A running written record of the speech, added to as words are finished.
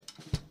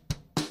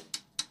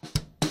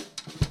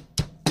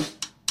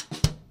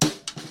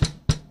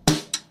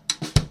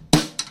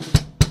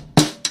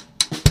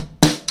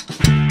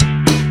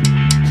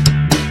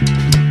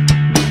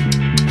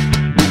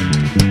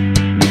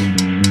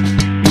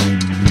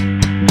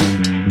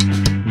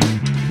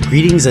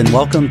Greetings and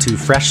welcome to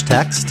Fresh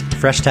Text.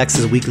 Fresh Text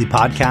is a weekly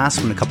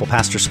podcast when a couple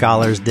pastor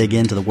scholars dig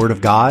into the Word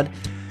of God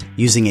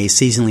using a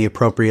seasonally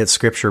appropriate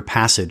scripture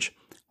passage.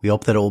 We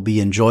hope that it will be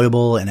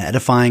enjoyable and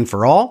edifying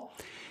for all,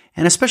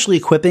 and especially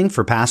equipping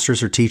for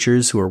pastors or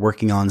teachers who are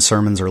working on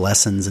sermons or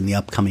lessons in the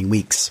upcoming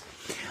weeks.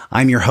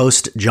 I'm your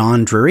host,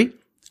 John Drury.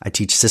 I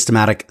teach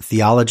systematic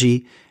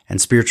theology and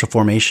spiritual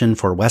formation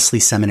for Wesley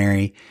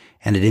Seminary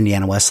and at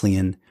Indiana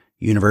Wesleyan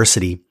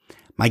University.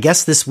 My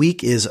guest this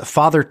week is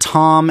Father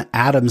Tom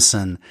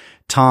Adamson.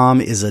 Tom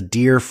is a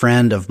dear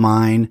friend of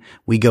mine.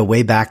 We go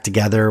way back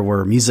together.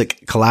 We're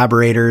music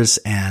collaborators,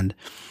 and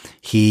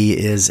he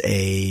is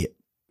a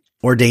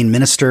ordained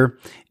minister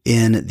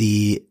in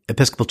the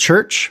Episcopal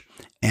Church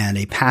and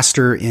a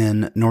pastor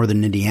in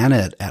northern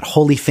Indiana at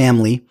Holy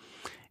Family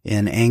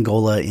in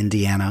Angola,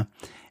 Indiana.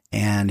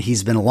 And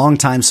he's been a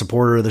longtime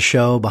supporter of the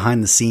show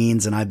behind the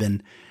scenes, and I've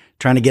been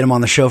trying to get him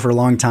on the show for a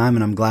long time,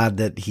 and I'm glad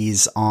that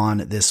he's on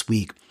this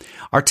week.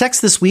 Our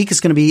text this week is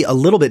going to be a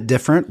little bit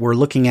different. We're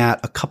looking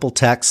at a couple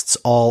texts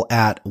all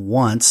at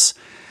once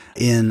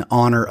in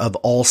honor of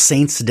All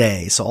Saints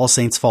Day. So All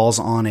Saints falls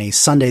on a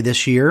Sunday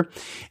this year,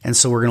 and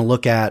so we're going to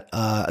look at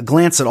a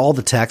glance at all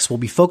the texts. We'll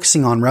be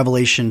focusing on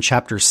Revelation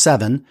chapter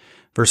 7,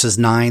 verses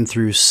 9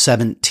 through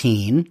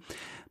 17,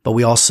 but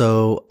we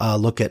also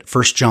look at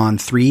 1 John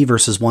 3,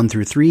 verses 1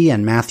 through 3,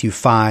 and Matthew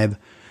 5,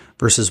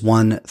 verses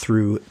 1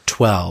 through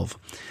 12.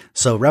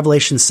 So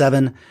Revelation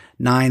 7,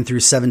 9 through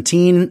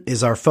 17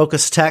 is our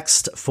focus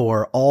text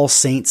for All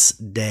Saints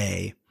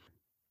Day.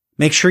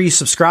 Make sure you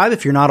subscribe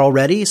if you're not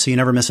already so you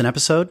never miss an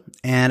episode.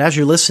 And as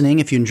you're listening,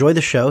 if you enjoy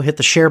the show, hit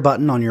the share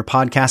button on your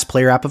podcast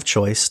player app of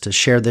choice to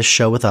share this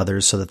show with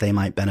others so that they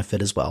might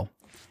benefit as well.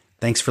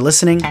 Thanks for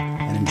listening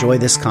and enjoy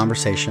this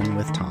conversation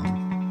with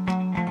Tom.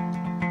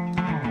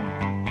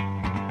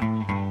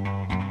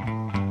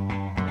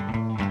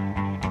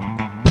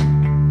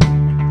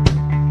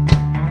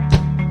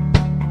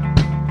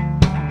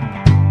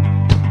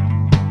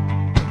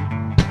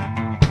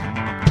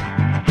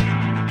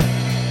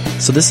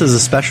 So this is a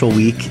special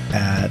week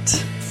at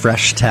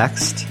Fresh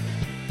Text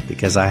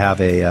because I have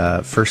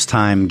a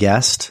first-time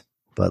guest,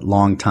 but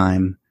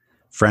long-time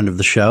friend of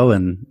the show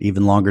and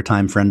even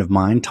longer-time friend of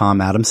mine,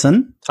 Tom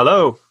Adamson.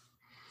 Hello.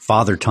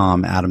 Father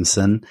Tom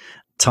Adamson.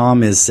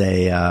 Tom is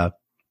a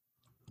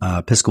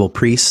Episcopal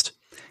priest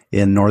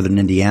in northern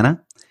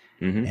Indiana.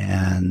 Mm-hmm.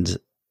 And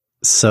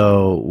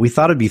so we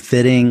thought it'd be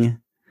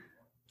fitting.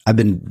 I've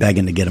been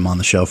begging to get him on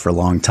the show for a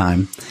long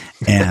time.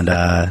 And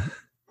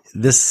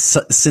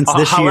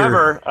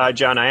However,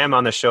 John, I am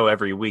on the show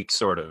every week,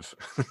 sort of.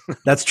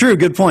 That's true.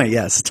 Good point.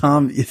 Yes.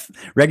 Tom, if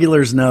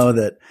regulars know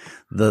that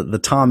the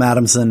Tom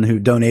Adamson who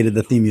donated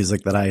the theme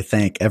music that I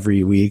thank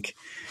every week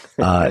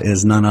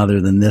is none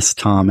other than this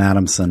Tom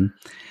Adamson.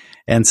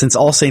 And since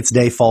All Saints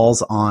Day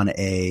falls on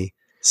a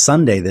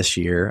Sunday this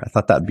year, I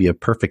thought that'd be a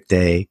perfect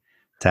day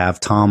to have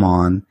Tom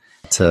on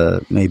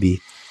to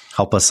maybe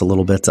help us a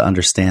little bit to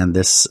understand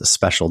this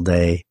special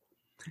day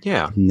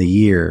in the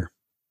year.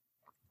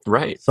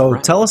 Right. So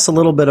right. Tell us a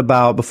little bit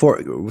about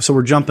so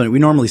we're jumping. We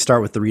normally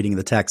start with the reading of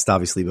the text,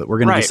 obviously, but we're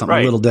going to do something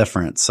a little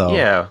different. So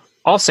yeah,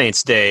 All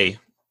Saints Day.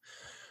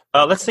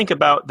 Let's think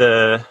about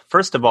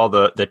first of all,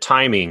 the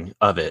timing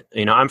of it.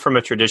 You know, I'm from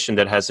a tradition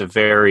that has a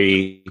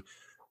very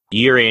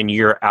year in,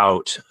 year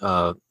out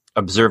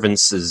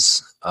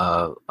observances,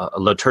 a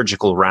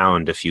liturgical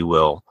round, if you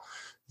will,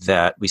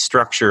 that we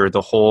structure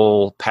the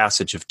whole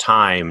passage of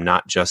time,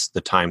 not just the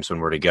times when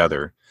we're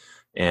together.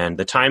 And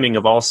the timing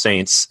of All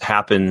Saints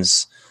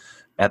happens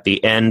at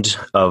the end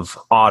of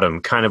autumn,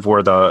 kind of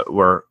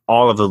where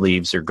all of the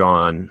leaves are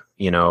gone.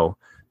 You know,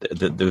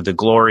 the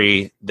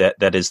glory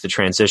that is the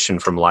transition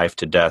from life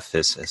to death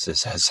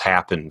has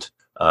happened.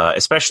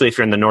 Especially if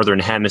you're in the northern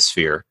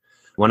hemisphere.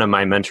 One of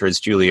my mentors,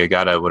 Julia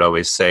Gatta, would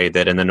always say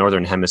that in the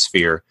northern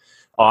hemisphere,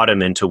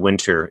 autumn into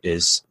winter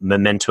is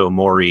memento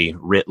mori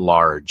writ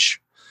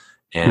large,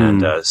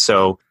 and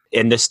so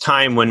in this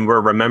time when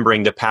we're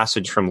remembering the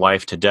passage from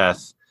life to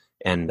death.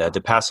 And the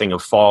passing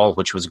of fall,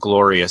 which was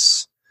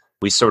glorious,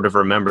 we sort of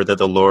remember that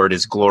the Lord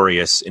is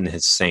glorious in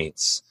his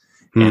saints.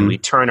 And we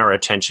turn our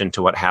attention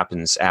to what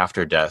happens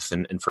after death.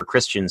 And for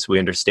Christians, we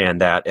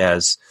understand that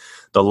as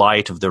the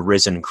light of the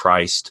risen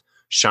Christ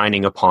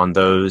shining upon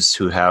those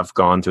who have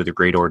gone through the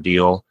great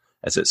ordeal,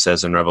 as it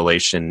says in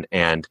Revelation,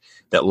 and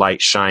that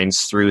light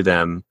shines through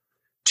them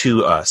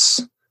to us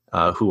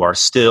who are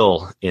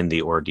still in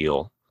the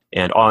ordeal.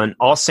 And on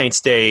All Saints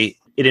Day,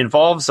 it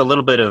involves a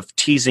little bit of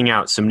teasing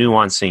out some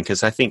nuancing,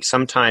 because I think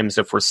sometimes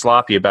if we're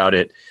sloppy about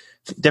it,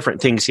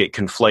 different things get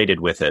conflated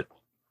with it.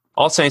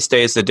 All Saints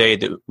Day is the day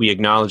that we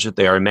acknowledge that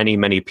there are many,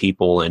 many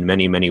people in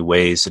many, many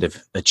ways that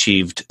have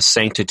achieved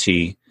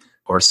sanctity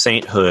or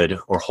sainthood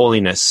or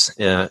holiness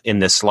in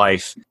this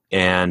life,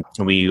 and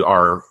we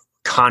are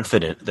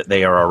confident that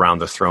they are around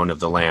the throne of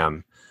the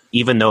Lamb,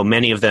 even though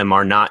many of them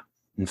are not,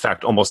 in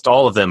fact, almost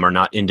all of them are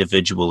not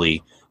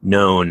individually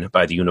known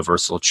by the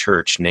universal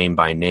church name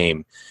by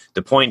name.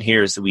 The point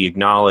here is that we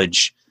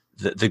acknowledge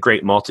the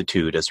great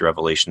multitude, as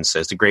Revelation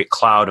says, the great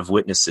cloud of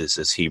witnesses,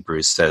 as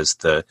Hebrews says,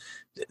 that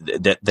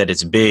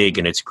it's big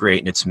and it's great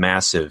and it's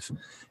massive.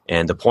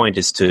 And the point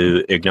is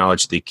to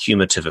acknowledge the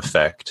cumulative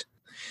effect.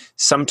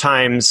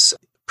 Sometimes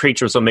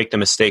preachers will make the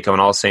mistake on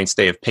All Saints'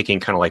 Day of picking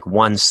kind of like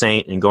one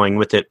saint and going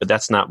with it, but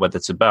that's not what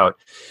it's about.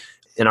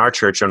 In our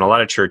church, or in a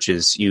lot of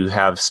churches, you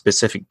have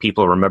specific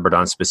people remembered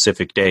on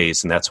specific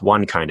days, and that's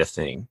one kind of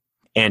thing.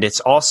 And it's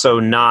also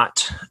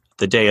not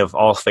the day of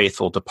All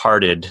Faithful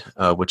Departed,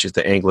 which is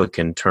the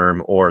Anglican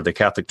term, or the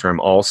Catholic term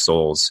All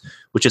Souls,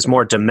 which is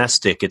more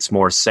domestic. It's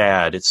more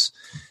sad. It's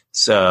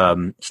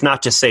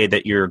not to say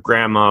that your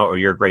grandma or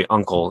your great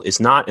uncle is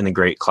not in the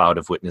great cloud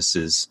of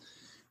witnesses,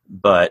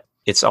 but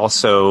it's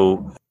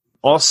also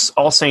All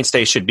Saints'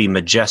 Day should be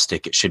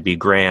majestic. It should be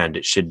grand.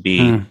 It should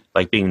be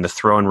like being the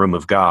throne room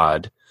of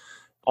God.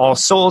 All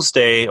Souls'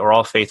 Day, or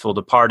All Faithful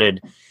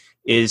Departed,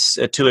 is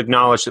to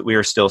acknowledge that we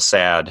are still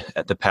sad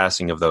at the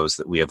passing of those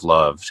that we have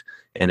loved,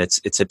 and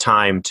it's a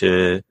time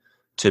to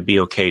be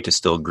okay to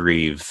still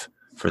grieve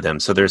for them.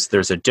 So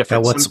there's a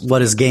difference.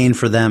 What is gained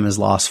for them is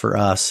lost for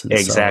us. And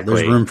exactly. So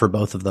there's room for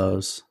both of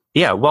those.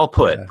 Yeah, well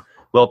put. Yeah.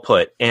 Well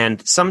put.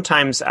 And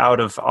sometimes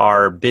out of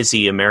our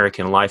busy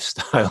American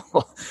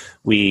lifestyle,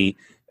 we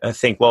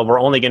think, well, we're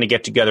only going to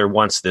get together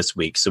once this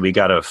week, so we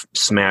got to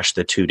smash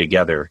the two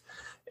together.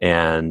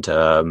 And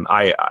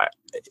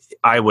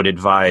I would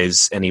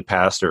advise any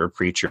pastor or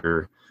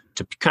preacher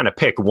to kind of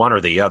pick one or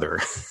the other.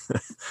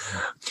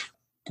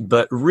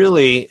 But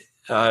really,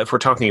 if we're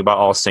talking about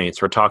All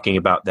Saints, we're talking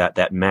about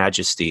that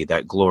majesty,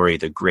 that glory,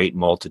 the great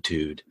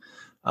multitude.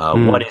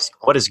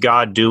 What is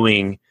God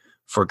doing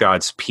for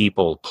God's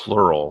people,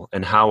 plural,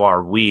 and how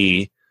are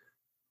we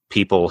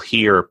people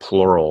here,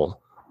 plural,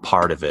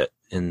 part of it?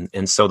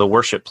 And so the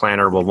worship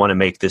planner will want to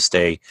make this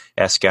day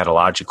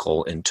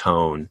eschatological in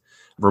tone,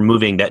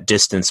 removing that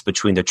distance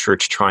between the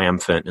church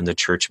triumphant and the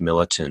church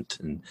militant,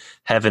 and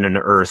heaven and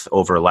earth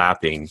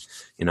overlapping,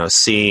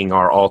 seeing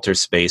our altar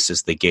space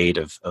as the gate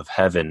of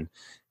heaven,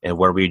 and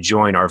where we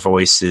join our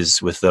voices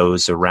with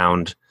those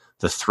around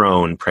the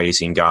throne,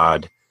 praising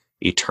God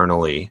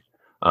eternally.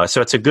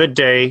 So it's a good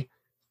day,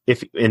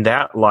 if in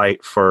that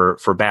light, for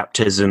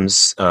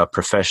baptisms,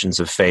 professions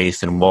of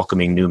faith, and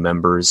welcoming new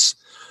members.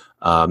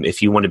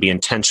 If you want to be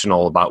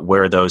intentional about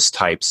where those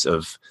types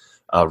of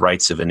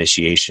rites of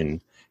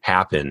initiation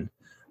happen,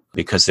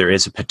 because there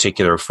is a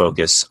particular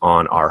focus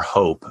on our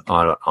hope,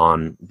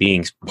 on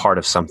being part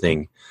of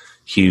something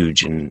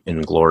huge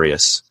and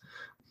glorious.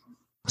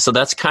 So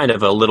that's kind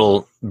of a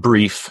little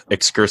brief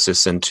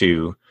excursus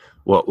into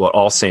what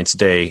All Saints'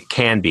 Day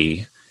can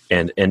be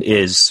and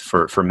is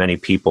for many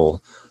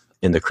people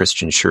in the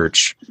Christian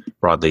church,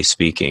 broadly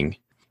speaking.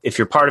 If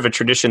you're part of a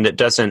tradition that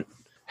doesn't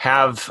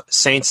have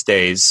Saints'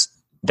 Days,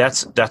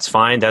 that's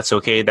fine. That's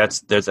okay.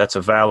 That's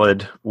a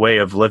valid way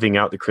of living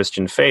out the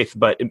Christian faith.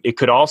 But it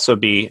could also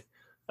be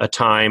a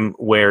time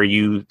where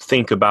you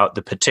think about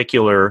the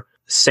particular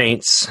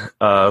saints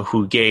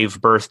who gave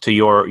birth to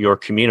your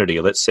community.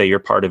 Let's say you're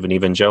part of an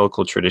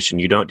evangelical tradition.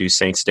 You don't do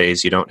Saints'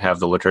 Days. You don't have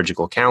the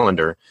liturgical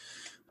calendar.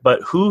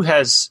 But who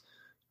has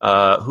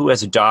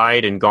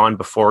died and gone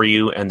before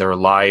you, and their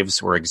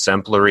lives were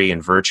exemplary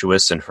and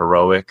virtuous and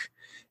heroic?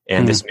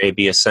 And this may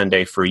be a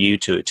Sunday for you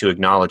to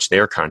acknowledge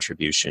their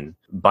contribution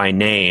by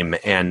name,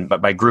 and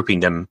by grouping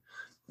them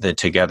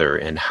together.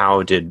 And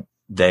how did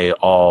they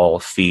all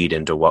feed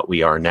into what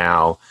we are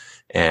now?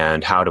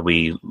 And how do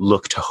we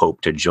look to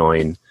hope to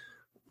join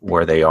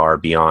where they are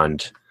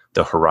beyond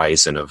the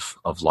horizon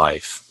of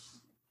life?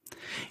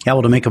 Yeah,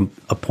 well, to make a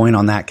point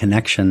on that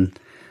connection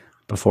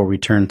before we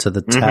turn to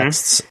the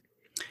texts,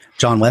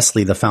 John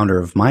Wesley, the founder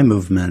of my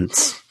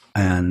movement,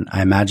 and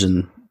I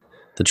imagine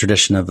the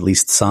tradition of at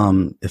least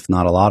some, if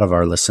not a lot of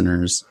our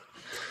listeners,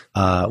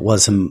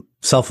 was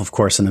himself, of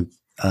course, an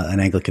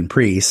Anglican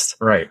priest,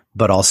 right?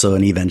 But also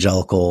an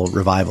evangelical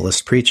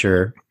revivalist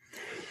preacher.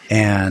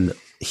 And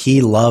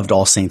he loved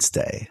All Saints'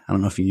 Day. I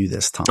don't know if you knew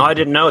this, Tom. Oh, I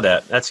didn't know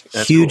that. That's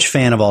huge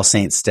cool. Fan of All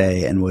Saints'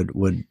 Day, and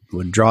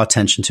would draw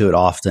attention to it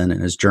often.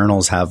 And his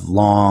journals have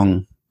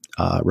long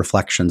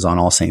reflections on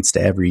All Saints'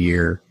 Day every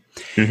year.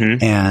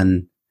 Mm-hmm.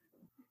 And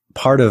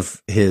part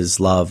of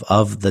his love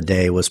of the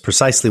day was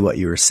precisely what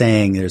you were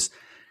saying.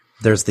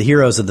 There's the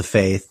heroes of the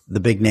faith, the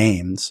big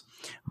names,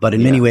 but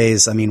in many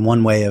ways, I mean,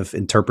 one way of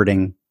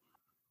interpreting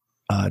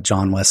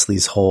John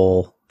Wesley's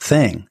whole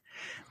thing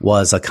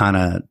was a kind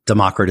of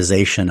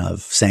democratization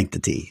of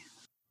sanctity.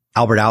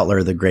 Albert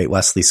Outler, the great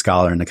Wesley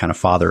scholar and the kind of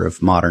father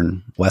of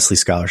modern Wesley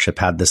scholarship,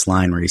 had this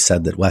line where he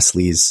said that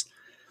Wesley's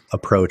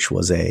approach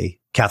was a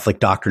Catholic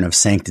doctrine of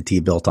sanctity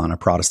built on a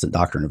Protestant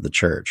doctrine of the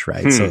church,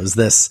 right? So it was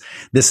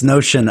this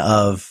notion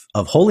of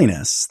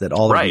holiness, that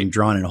all are being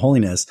drawn into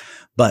holiness,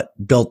 but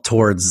built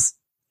towards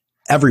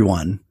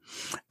everyone,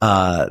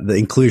 the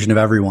inclusion of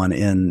everyone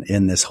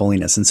in this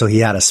holiness. And so he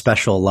had a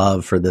special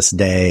love for this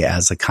day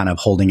as a kind of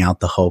holding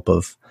out the hope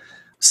of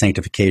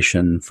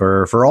sanctification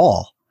for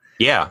all.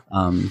 Yeah.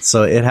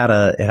 So it had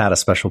a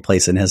special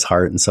place in his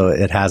heart, and so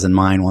it has in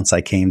mine once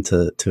I came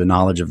to a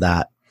knowledge of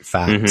that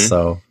fact. Mm-hmm.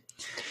 So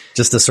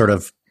just to sort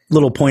of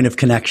little point of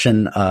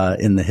connection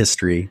in the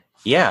history.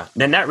 Yeah,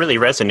 and that really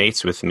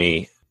resonates with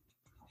me.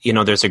 You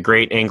know, there's a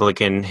great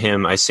Anglican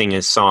hymn, I sing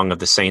his Song of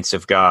the Saints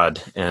of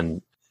God,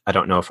 and I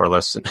don't know if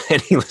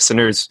any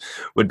listeners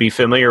would be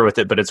familiar with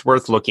it, but it's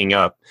worth looking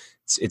up.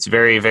 It's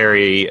very,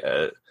 very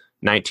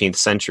 19th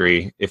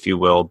century, if you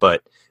will,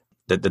 but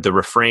the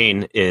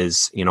refrain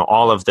is, you know,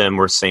 all of them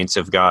were saints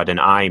of God, and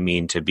I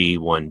mean to be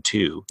one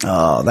too.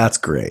 Oh, that's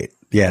great.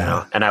 Yeah. You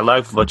know? And I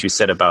love what you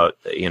said about,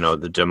 you know,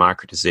 the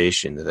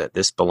democratization, that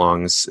this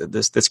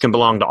can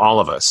belong to all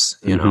of us,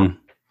 you know.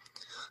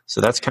 So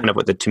that's kind of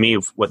what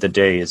the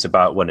day is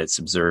about when it's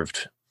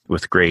observed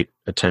with great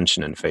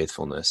attention and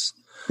faithfulness.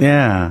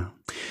 Yeah.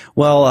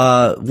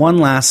 Well, one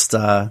last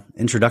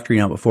introductory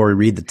note before we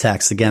read the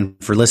text. Again,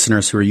 for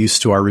listeners who are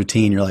used to our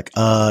routine, you're like,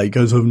 you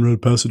guys haven't read a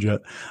passage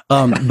yet.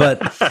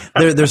 But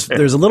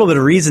there's a little bit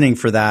of reasoning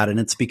for that, and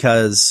it's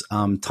because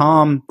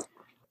Tom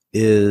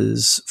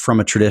is from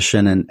a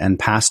tradition and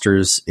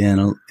pastors in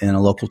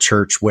a local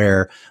church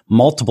where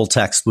multiple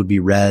texts would be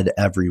read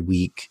every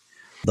week.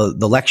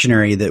 The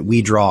lectionary that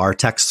we draw our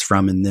texts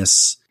from in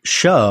this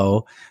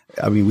show,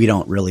 I mean, we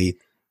don't really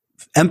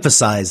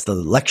emphasize the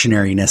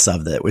lectionariness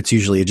of it. It's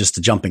usually just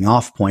a jumping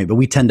off point, but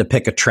we tend to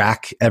pick a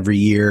track every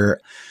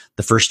year.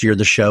 The first year of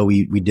the show,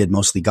 we did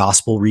mostly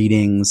gospel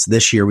readings.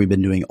 This year, we've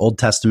been doing Old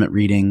Testament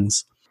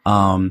readings.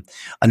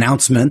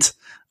 Announcement.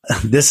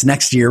 This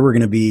next year, we're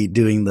going to be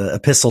doing the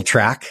epistle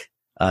track.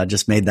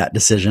 Just made that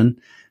decision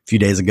a few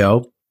days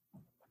ago.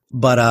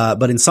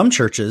 But in some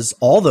churches,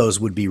 all those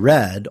would be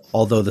read,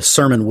 although the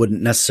sermon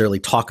wouldn't necessarily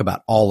talk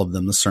about all of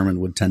them. The sermon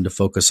would tend to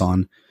focus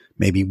on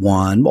maybe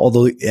one,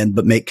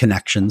 but make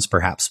connections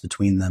perhaps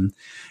between them.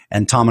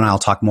 And Tom and I will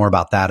talk more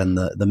about that in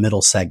the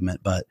middle segment.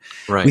 But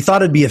right. We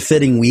thought it'd be a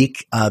fitting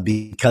week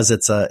because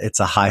it's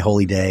a high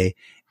holy day,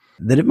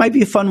 that it might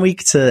be a fun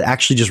week to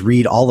actually just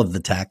read all of the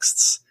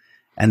texts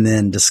and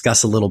then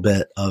discuss a little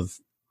bit of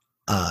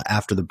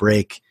after the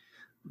break,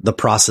 the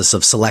process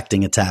of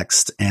selecting a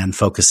text and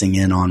focusing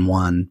in on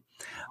one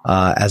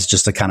as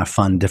just a kind of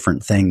fun,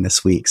 different thing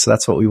this week. So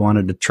that's what we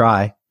wanted to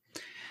try.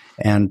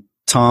 And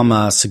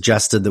Tom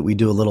suggested that we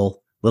do a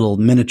little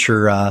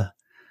miniature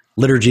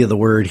liturgy of the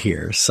word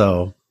here.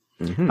 So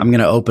I'm going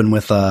to open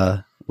with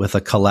a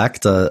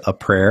collect, a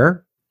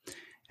prayer.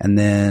 And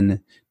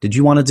then did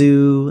you want to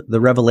do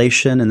the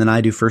Revelation and then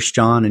I do 1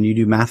 John and you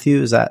do Matthew?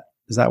 Does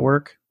that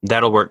work?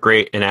 That'll work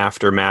great. And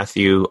after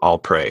Matthew, I'll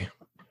pray.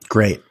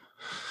 Great.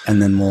 And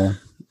then we'll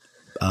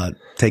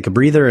take a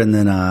breather and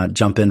then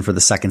jump in for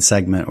the second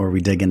segment where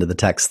we dig into the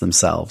texts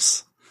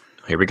themselves.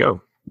 Here we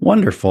go.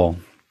 Wonderful.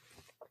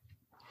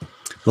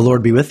 The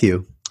Lord be with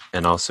you.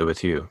 And also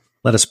with you.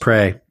 Let us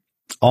pray.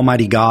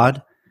 Almighty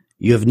God,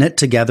 you have knit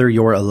together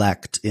your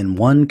elect in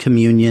one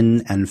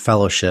communion and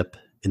fellowship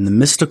in the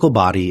mystical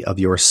body of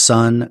your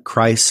Son,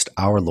 Christ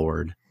our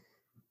Lord.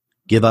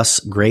 Give us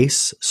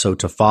grace so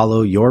to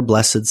follow your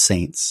blessed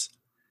saints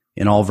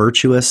in all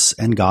virtuous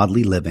and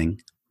godly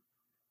living,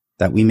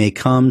 that we may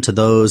come to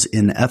those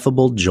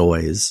ineffable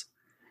joys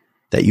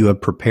that you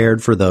have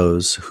prepared for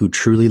those who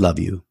truly love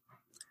you.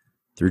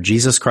 Through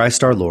Jesus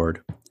Christ our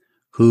Lord,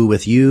 who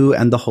with you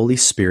and the Holy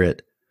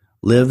Spirit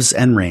lives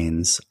and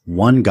reigns,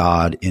 one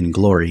God in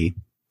glory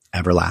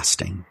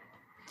everlasting.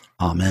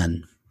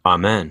 Amen.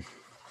 Amen.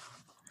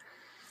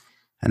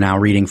 And now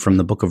reading from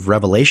the book of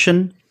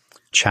Revelation,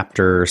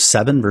 chapter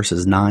 7,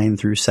 verses 9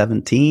 through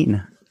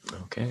 17.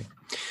 Okay.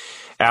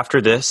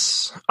 After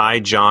this, I,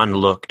 John,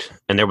 looked,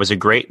 and there was a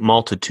great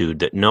multitude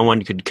that no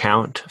one could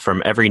count,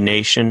 from every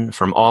nation,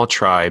 from all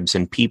tribes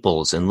and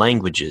peoples and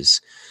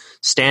languages,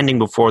 standing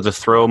before the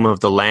throne of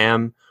the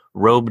Lamb,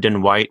 robed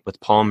in white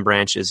with palm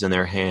branches in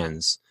their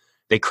hands.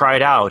 They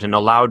cried out in a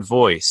loud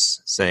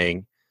voice,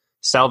 saying,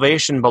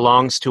 Salvation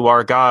belongs to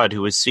our God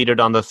who is seated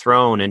on the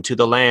throne and to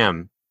the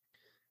Lamb.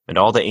 And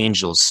all the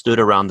angels stood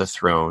around the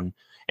throne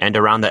and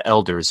around the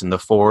elders and the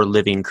 4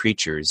 living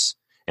creatures.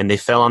 And they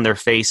fell on their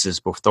faces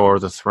before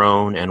the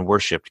throne and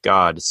worshipped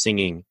God,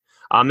 singing,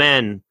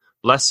 Amen,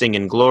 blessing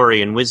and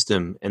glory and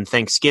wisdom and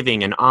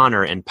thanksgiving and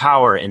honor and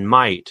power and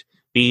might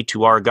be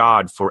to our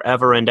God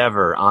forever and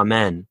ever.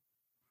 Amen.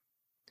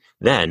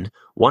 Then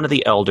one of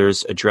the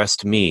elders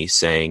addressed me,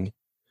 saying,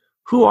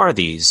 Who are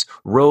these,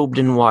 robed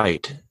in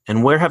white,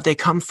 and where have they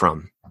come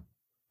from?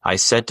 I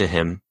said to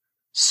him,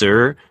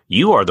 Sir,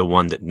 you are the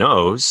one that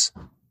knows.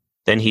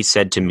 Then he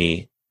said to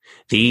me,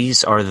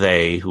 These are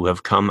they who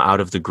have come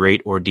out of the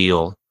great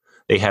ordeal.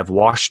 They have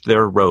washed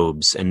their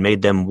robes and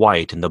made them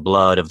white in the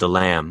blood of the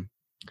Lamb.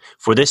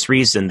 For this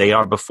reason they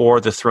are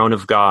before the throne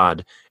of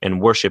God and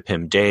worship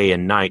him day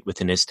and night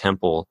within his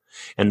temple.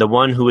 And the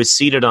one who is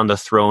seated on the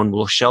throne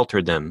will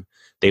shelter them.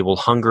 They will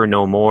hunger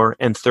no more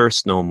and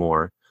thirst no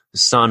more. The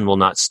sun will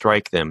not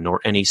strike them,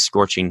 nor any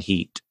scorching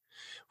heat.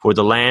 For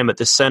the Lamb at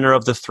the center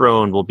of the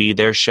throne will be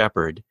their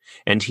shepherd,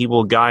 and he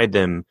will guide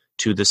them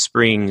to the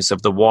springs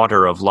of the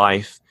water of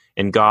life,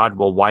 and God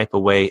will wipe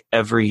away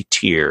every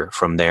tear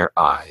from their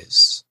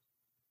eyes.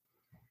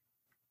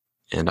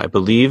 And I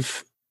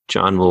believe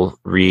John will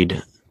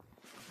read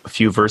a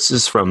few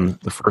verses from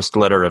the first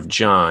letter of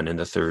John in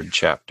the 3rd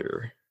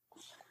chapter.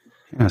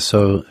 Yeah,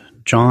 so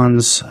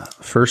John's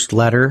first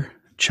letter,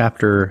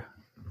 chapter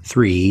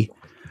 3,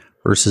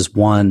 verses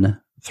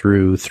 1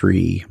 through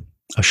 3,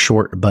 a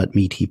short but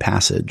meaty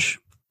passage.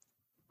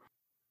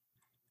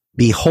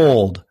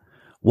 Behold,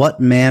 what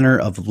manner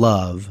of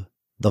love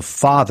the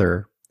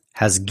Father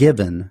has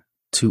given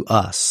to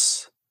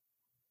us,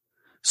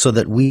 so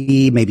that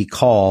we may be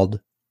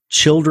called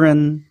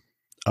children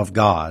of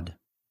God.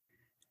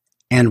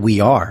 And we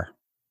are.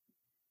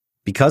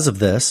 Because of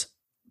this,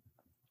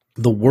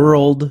 the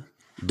world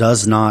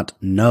does not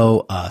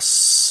know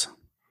us,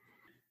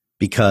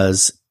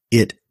 because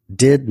it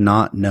did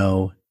not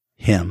know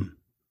him.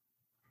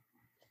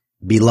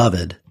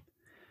 Beloved,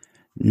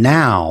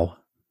 now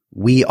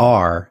we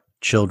are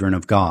children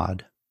of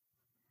God,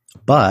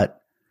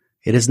 but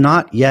it has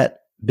not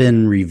yet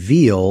been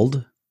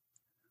revealed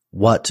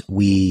what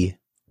we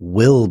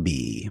will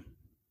be.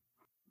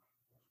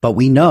 But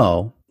we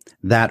know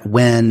that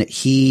when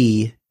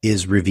he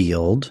is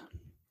revealed,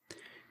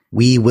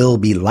 we will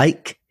be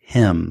like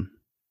him,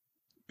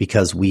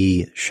 because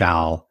we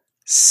shall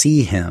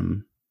see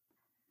him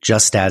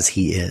just as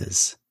he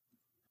is.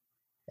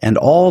 And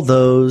all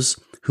those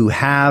who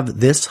have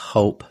this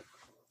hope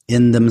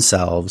in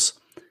themselves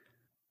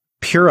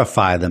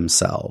purify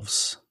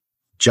themselves,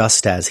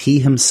 just as he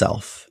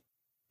himself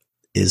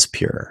is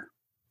pure.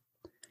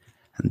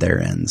 And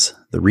there ends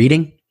the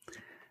reading.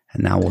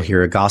 And now we'll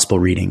hear a gospel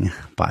reading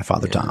by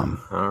Father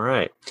Tom. All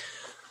right.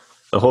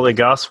 The Holy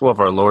Gospel of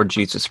our Lord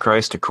Jesus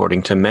Christ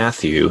according to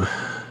Matthew,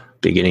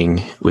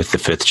 beginning with the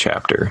 5th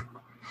chapter.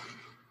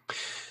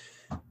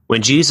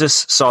 When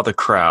Jesus saw the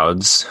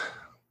crowds,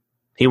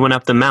 he went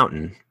up the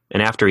mountain,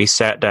 and after he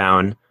sat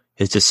down,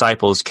 his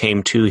disciples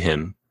came to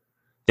him.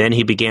 Then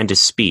he began to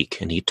speak,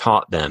 and he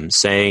taught them,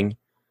 saying,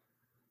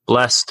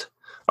 Blessed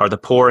are the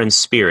poor in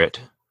spirit,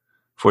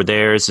 for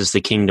theirs is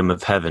the kingdom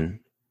of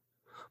heaven.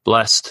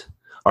 Blessed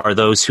are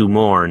those who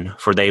mourn,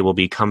 for they will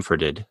be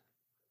comforted.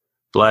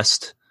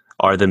 Blessed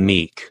are the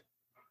meek,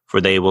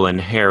 for they will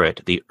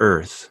inherit the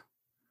earth.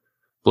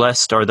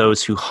 Blessed are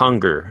those who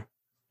hunger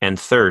and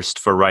thirst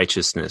for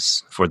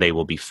righteousness, for they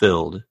will be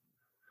filled.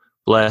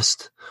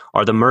 Blessed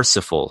are the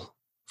merciful,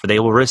 for they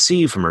will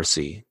receive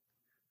mercy.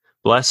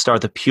 Blessed are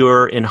the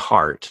pure in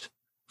heart,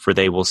 for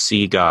they will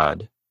see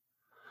God.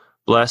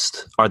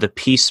 Blessed are the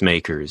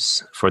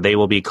peacemakers, for they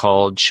will be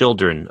called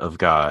children of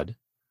God.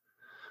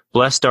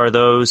 Blessed are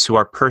those who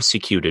are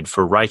persecuted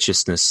for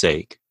righteousness'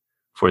 sake,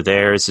 for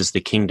theirs is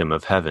the kingdom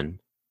of heaven.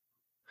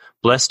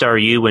 Blessed are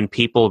you when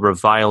people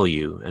revile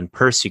you and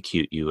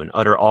persecute you and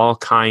utter all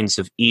kinds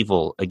of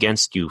evil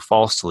against you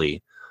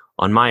falsely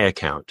on my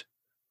account.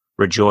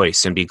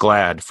 Rejoice and be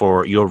glad,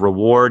 for your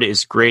reward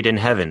is great in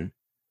heaven.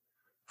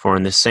 For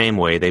in the same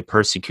way they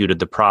persecuted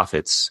the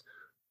prophets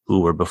who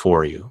were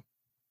before you.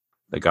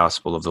 The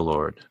Gospel of the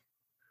Lord.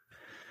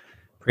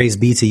 Praise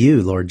be to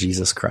you, Lord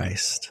Jesus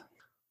Christ.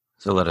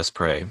 So let us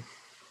pray.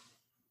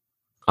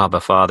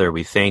 Abba, Father,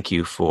 we thank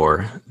you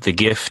for the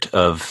gift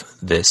of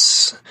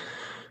this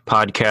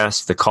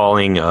podcast, the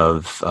calling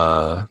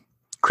of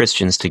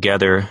Christians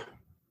together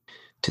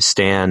to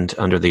stand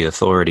under the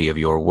authority of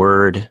your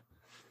word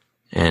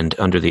and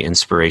under the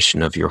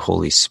inspiration of your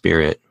Holy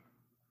Spirit.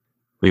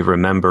 We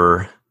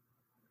remember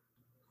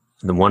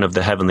one of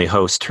the heavenly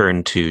hosts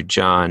turned to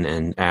John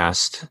and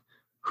asked,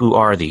 "Who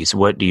are these?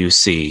 What do you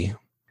see?"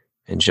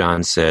 And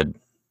John said,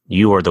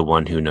 "You are the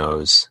one who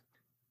knows."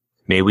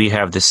 May we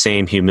have the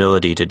same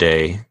humility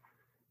today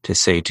to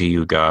say to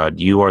you, God,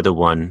 you are the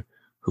one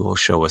who will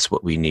show us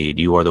what we need.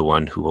 You are the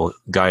one who will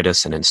guide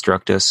us and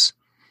instruct us.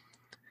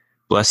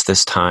 Bless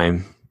this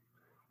time,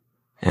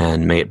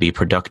 and may it be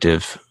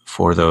productive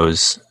for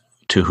those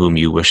to whom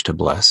you wish to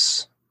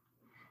bless.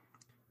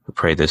 We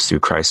pray this through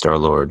Christ our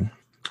Lord.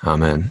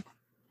 Amen.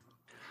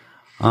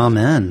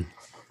 Amen.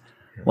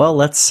 Well,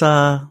 let's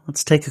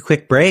take a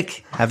quick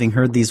break, having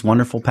heard these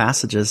wonderful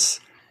passages,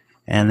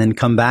 and then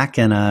come back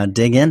and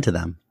dig into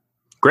them.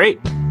 Great.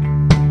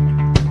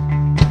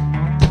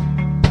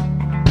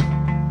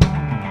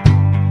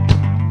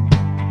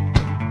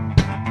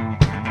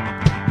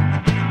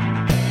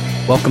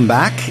 Welcome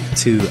back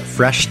to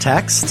Fresh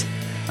Text.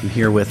 I'm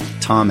here with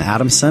Tom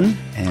Adamson.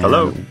 And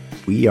hello.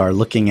 We are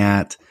looking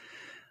at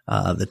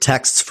the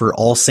texts for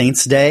All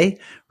Saints' Day,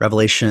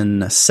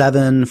 Revelation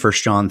 7, 1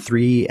 John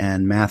 3,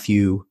 and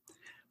Matthew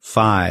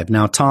 5.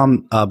 Now,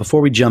 Tom,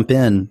 before we jump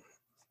in,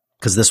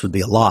 because this would be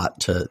a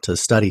lot to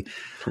study.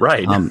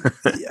 Right.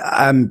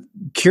 I'm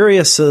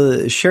curious,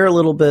 share a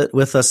little bit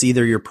with us,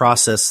 either your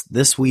process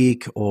this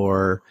week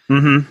or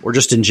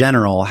just in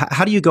general.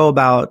 How do you go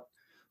about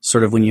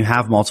sort of when you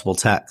have multiple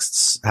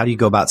texts, how do you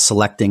go about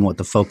selecting what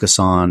to focus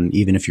on,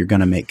 even if you're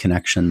going to make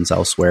connections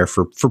elsewhere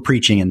for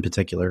preaching in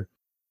particular?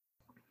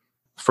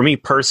 For me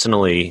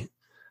personally,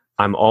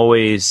 I'm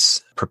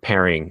always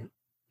preparing,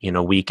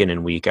 week in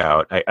and week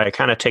out. I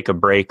kind of take a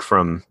break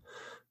from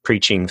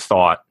preaching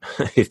thought,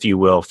 if you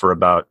will, for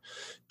about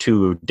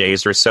 2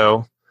 days or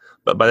so.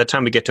 But by the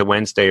time we get to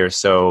Wednesday or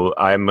so,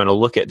 I'm going to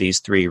look at these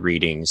 3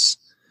 readings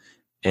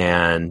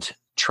and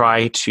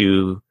try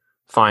to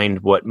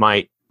find what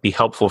might be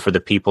helpful for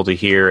the people to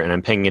hear, and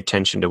I'm paying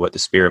attention to what the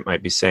Spirit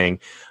might be saying,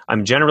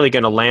 I'm generally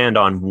going to land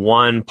on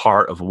one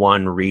part of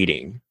one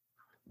reading.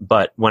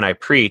 But when I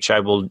preach, I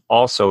will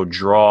also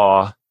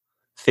draw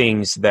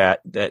things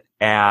that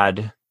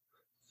add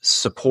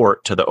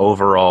support to the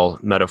overall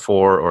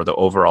metaphor or the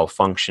overall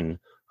function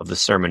of the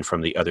sermon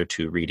from the other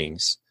two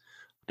readings.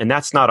 And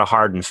that's not a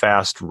hard and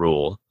fast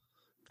rule.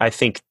 I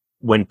think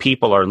when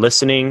people are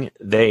listening,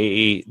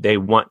 they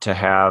want to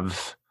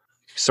have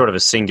sort of a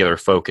singular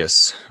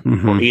focus,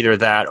 or either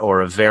that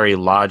or a very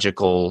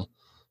logical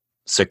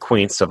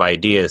sequence of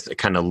ideas that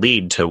kind of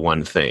lead to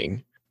one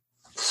thing.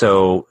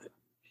 So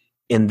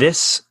in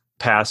this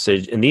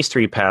passage, in these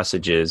three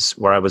passages,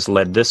 where I was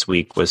led this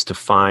week was to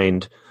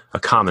find a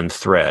common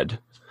thread.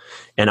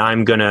 And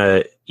I'm going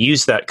to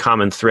use that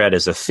common thread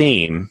as a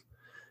theme,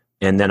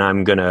 and then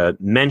I'm going to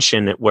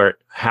mention where it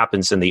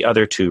happens in the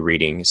other two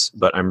readings,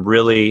 but I'm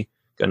really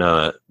going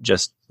to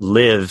just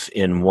live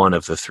in one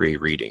of the three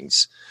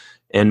readings.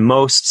 And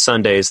most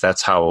Sundays,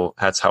 that's how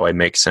I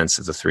make sense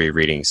of the three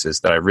readings,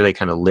 is that I really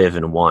kind of live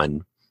in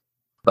one,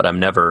 but I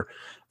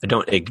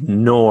don't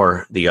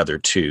ignore the other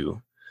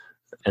two.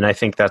 And I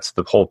think that's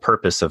the whole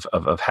purpose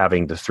of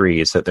having the three,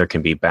 is that there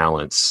can be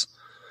balance.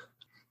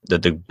 The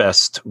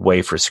best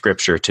way for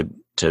Scripture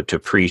to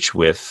preach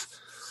with,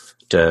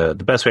 the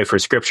best way for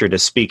Scripture to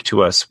speak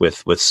to us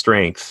with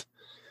strength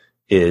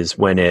is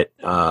when it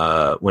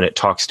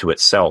talks to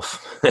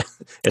itself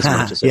as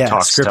much as it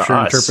talks Scripture to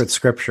us. Interprets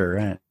Scripture,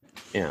 right?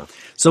 Yeah.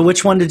 So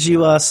which one did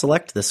you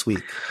select this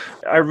week?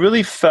 I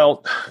really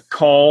felt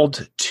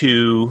called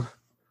to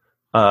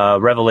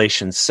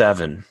Revelation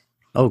 7.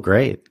 Oh,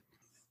 great.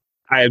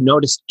 I have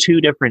noticed two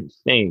different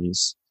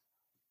things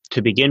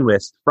to begin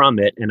with from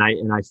it, and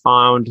I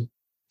found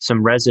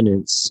some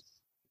resonance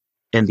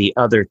in the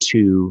other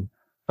two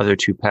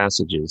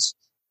passages.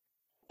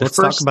 Let's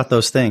talk about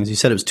those things. You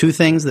said it was two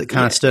things that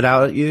kind of stood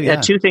out at you?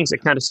 Yeah, two things that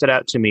kind of stood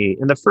out to me.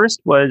 And the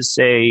first was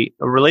a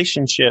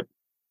relationship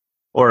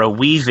or a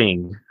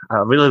weaving. I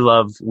really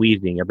love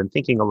weaving. I've been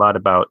thinking a lot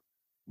about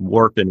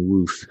warp and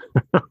woof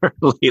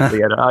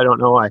lately. I don't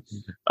know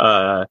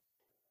why.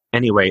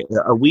 Anyway,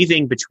 a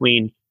weaving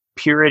between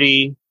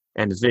purity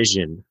and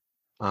vision.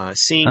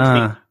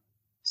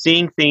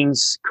 Seeing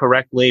things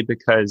correctly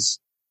because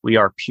we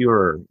are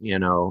pure,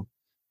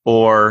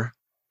 or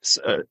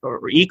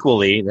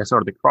equally, that's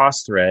sort of the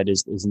cross thread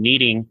is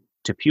needing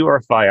to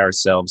purify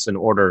ourselves in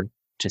order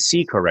to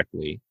see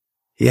correctly.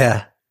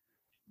 Yeah.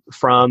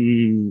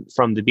 From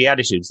the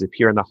Beatitudes, the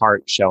pure in the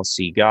heart shall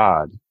see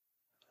God.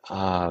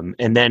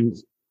 And then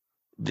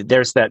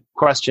there's that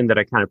question that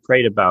I kind of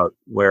prayed about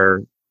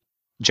where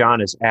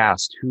John is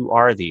asked, who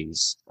are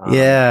these?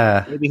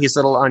 Maybe he's a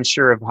little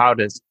unsure of how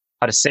to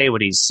say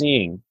what he's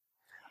seeing.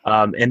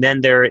 And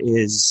then there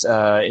is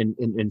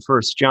in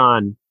 1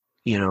 John,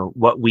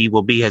 what we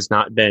will be has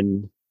not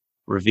been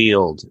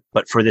revealed,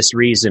 but for this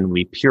reason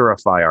we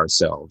purify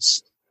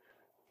ourselves.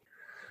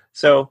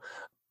 So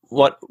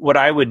what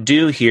I would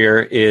do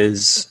here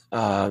is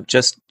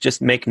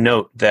just make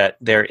note that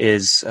there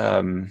is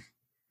in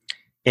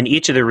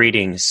each of the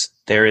readings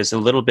there is a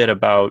little bit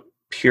about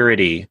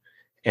purity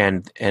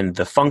and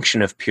the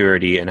function of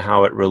purity and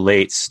how it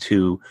relates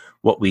to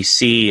what we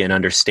see and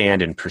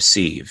understand and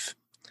perceive.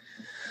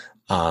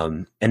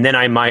 And then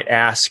I might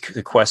ask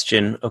the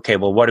question, okay,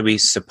 well, what are we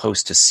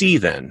supposed to see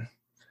then?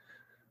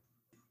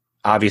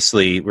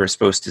 Obviously, we're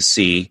supposed to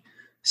see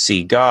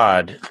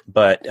God,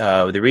 but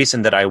the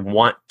reason that I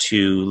want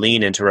to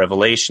lean into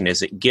Revelation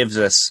is it gives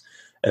us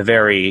a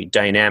very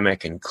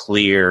dynamic and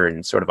clear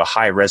and sort of a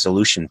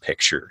high-resolution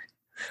picture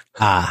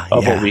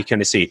of what we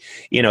can see.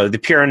 The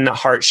pure in the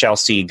heart shall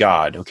see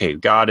God. Okay,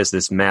 God is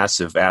this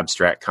massive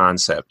abstract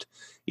concept.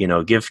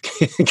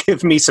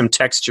 Give me some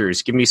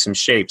textures, give me some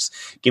shapes,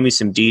 give me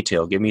some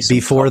detail, give me some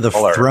before the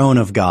color. Throne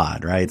of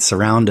God, right?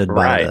 Surrounded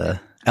by the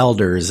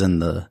elders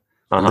and the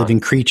living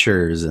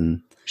creatures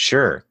and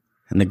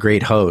and the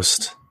great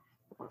host.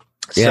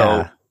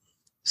 Yeah.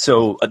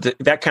 So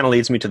that kind of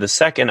leads me to the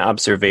second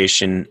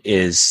observation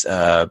is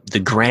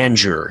the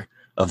grandeur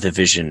of the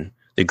vision,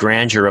 the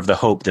grandeur of the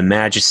hope, the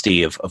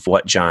majesty of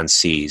what John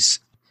sees.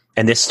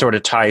 And this sort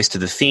of ties to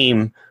the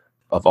theme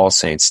of All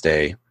Saints'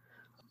 Day.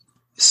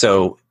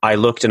 So I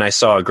looked and I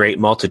saw a great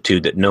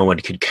multitude that no one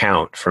could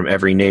count from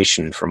every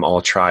nation, from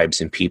all tribes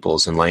and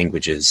peoples and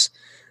languages.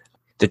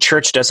 The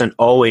church doesn't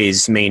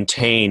always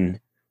maintain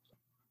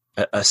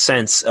a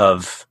sense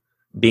of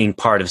being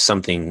part of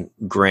something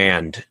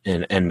grand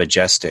and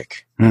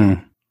majestic.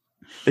 The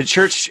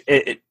church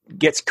it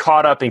gets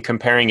caught up in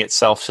comparing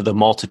itself to the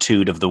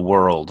multitude of the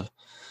world.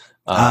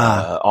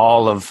 And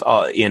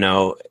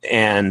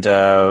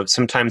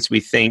sometimes we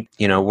think,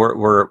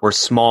 we're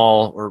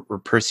small, we're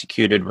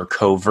persecuted, we're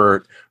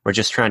covert, we're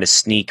just trying to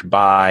sneak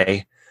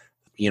by,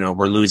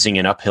 we're losing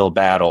an uphill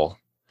battle.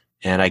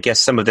 And I guess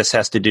some of this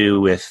has to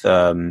do with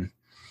the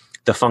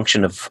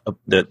function of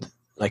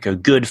a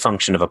good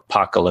function of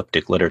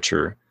apocalyptic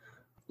literature,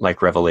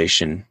 like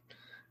Revelation.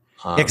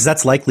 Because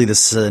that's likely the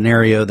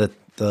scenario that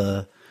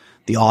the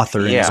author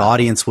and his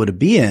audience would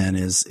be in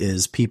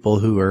is people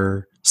who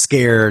are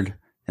scared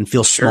and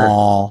feel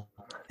small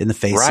in the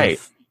face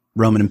of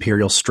Roman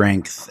imperial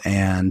strength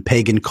and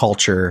pagan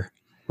culture.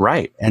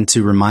 Right. And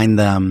to remind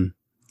them,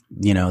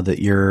 that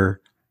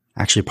you're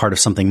actually part of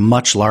something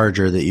much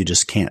larger that you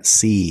just can't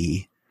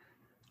see.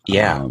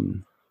 Yeah,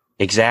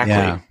 exactly.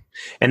 Yeah.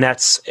 And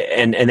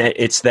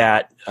it's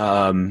that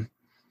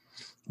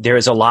there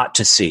is a lot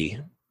to see.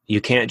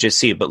 You can't just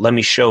see it, but let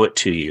me show it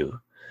to you.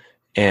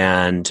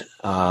 And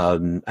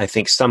I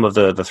think some of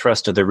the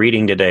thrust of the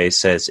reading today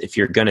says, if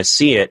you're going to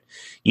see it,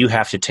 you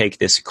have to take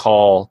this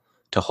call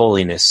to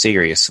holiness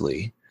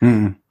seriously.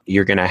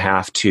 You're going to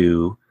have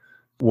to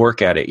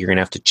work at it. You're going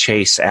to have to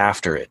chase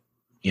after it.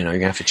 You're going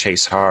to have to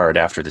chase hard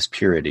after this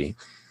purity.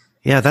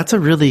 Yeah,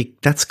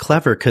 that's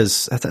clever,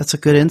 because that's a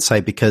good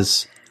insight,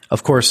 because,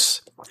 of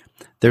course,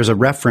 there's a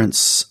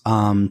reference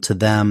to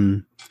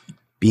them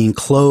being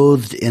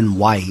clothed in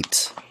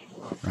white,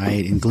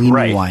 right, in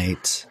gleaming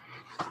white.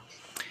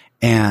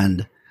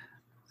 And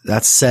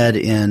that's said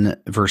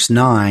in verse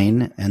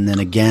 9, and then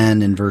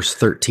again in verse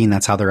 13,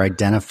 that's how they're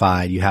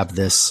identified. You have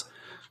this,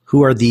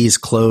 who are these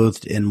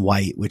clothed in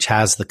white, which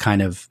has the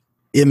kind of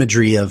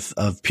imagery of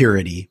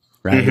purity,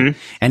 right? Mm-hmm.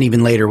 And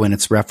even later when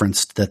it's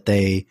referenced that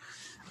they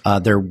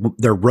their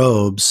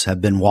robes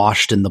have been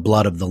washed in the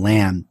blood of the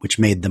Lamb, which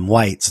made them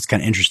white. So it's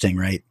kind of interesting,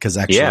 right? Because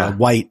actually a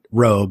white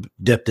robe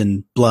dipped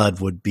in blood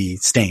would be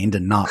stained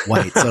and not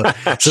white. So,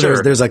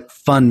 sure. there's a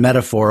fun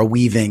metaphor, a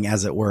weaving,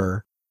 as it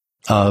were,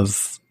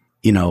 of,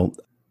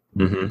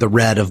 the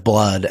red of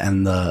blood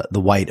and the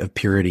white of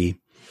purity.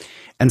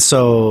 And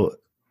so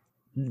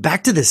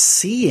back to the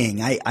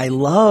seeing, I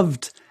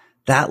loved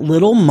that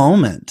little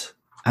moment.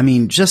 I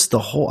mean,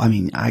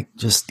 I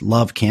just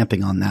love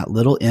camping on that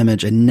little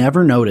image. I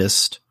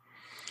noticed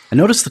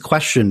the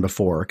question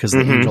before, because the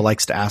angel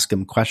likes to ask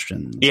him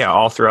questions. Yeah,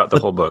 all throughout the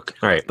whole book.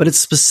 Right. But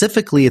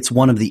it's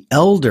one of the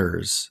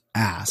elders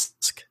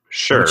ask.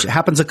 Sure. Which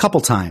happens a couple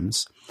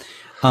times.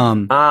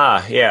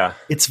 Yeah.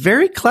 It's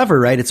very clever,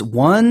 right? It's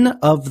one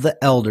of the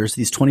elders,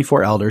 these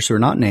 24 elders who are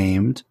not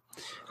named,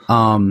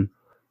 and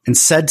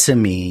said to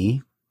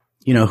me,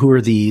 who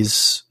are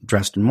these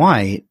dressed in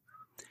white?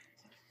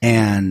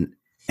 And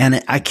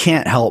I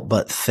can't help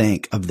but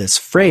think of this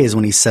phrase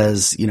when he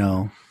says,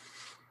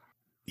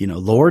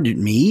 Lord,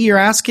 me, you're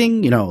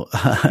asking,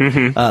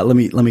 let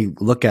me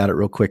look at it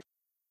real quick.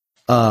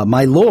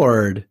 My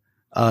Lord,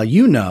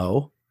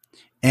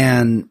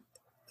 and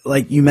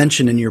like you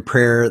mentioned in your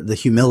prayer, the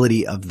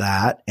humility of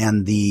that,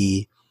 and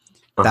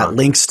that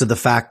links to the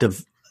fact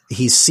of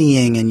he's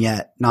seeing and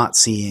yet not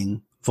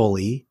seeing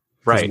fully.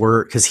 Right.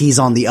 Because he's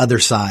on the other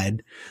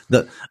side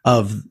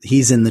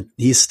he's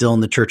still in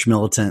the church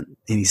militant,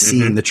 and he's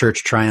seeing the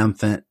church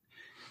triumphant,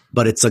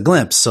 but it's a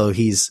glimpse. So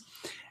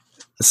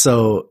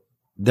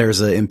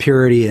there's an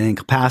impurity and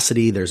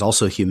incapacity. There's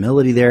also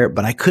humility there,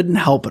 but I couldn't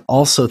help but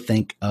also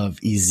think of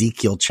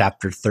Ezekiel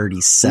chapter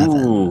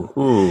 37.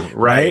 Ooh,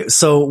 right.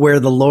 So where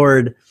the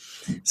Lord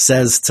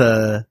says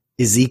to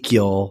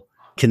Ezekiel,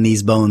 can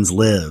these bones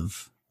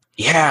live?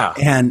 Yeah.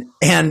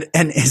 And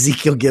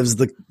Ezekiel gives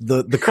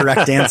the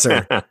correct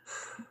answer.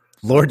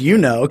 Lord,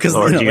 because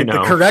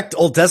the correct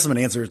Old Testament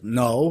answer is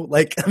no.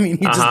 Like, I mean,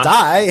 you just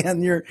die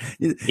and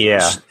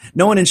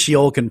no one in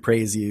Sheol can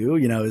praise you,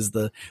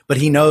 but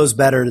he knows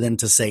better than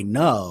to say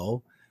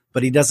no,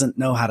 but he doesn't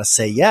know how to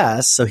say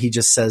yes. So he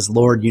just says,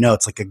 Lord,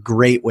 it's like a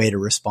great way to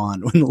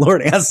respond when the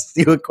Lord asks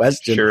you a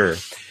question. Sure.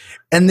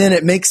 And then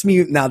it makes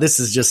me, now this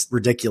is just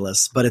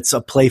ridiculous, but it's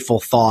a playful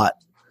thought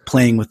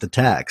playing with the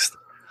text.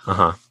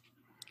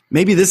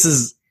 Maybe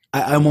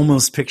I'm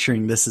almost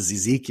picturing this as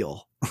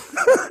Ezekiel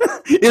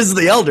is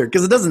the elder,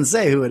 because it doesn't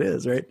say who it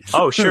is, right?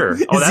 Oh, sure.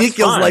 Oh,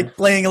 Ezekiel's like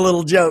playing a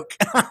little joke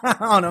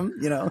on him,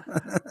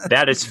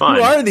 That is fun.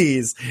 Who are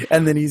these?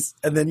 And then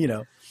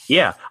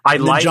yeah,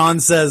 John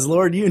says,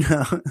 Lord,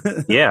 yeah,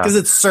 because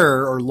it's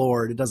Sir or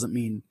Lord. It doesn't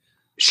mean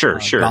sure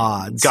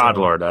God,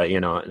 Lord,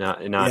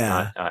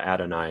 not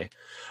Adonai.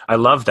 I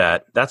love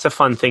that. That's a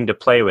fun thing to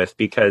play with,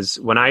 because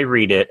when I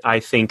read it, I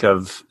think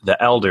of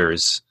the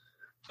elders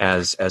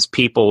as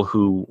people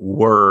who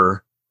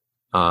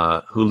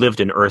lived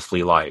an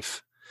earthly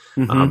life.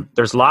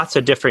 There's lots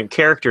of different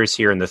characters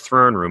here in the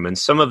throne room, and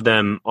some of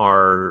them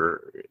are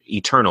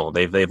eternal.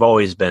 They've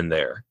always been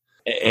there,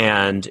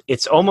 and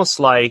it's almost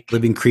like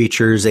living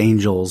creatures,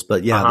 angels.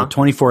 But the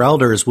 24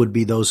 elders would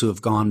be those who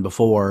have gone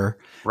before.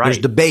 Right. There's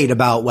debate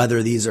about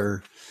whether these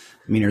are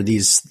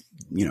these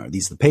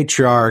the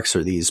patriarchs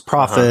or these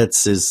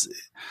prophets. It's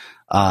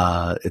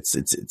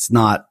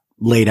not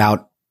laid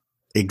out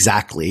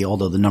exactly,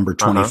 although the number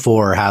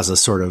 24 has a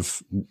sort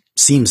of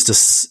seems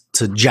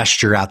to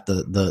gesture at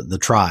the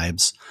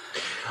tribes.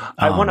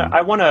 I want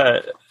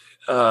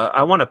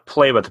to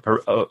play with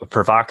a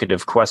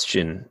provocative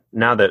question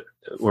now that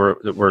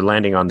we're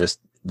landing on this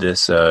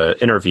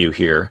interview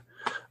here.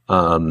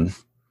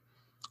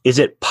 Is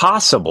it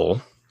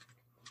possible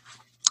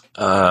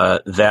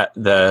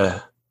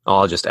that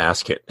I'll just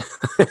ask it.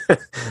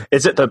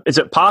 Is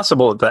it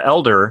possible the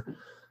elder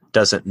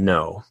doesn't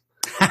know?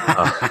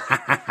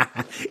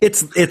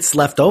 It's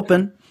left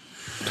open.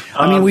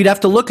 I mean, we'd have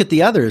to look at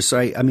the others,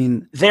 right? I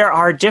mean, there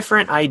are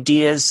different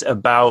ideas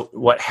about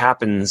what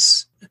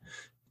happens,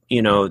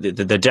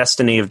 the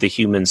destiny of the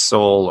human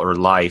soul or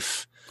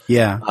life.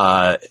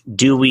 Yeah.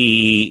 Do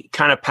we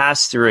kind of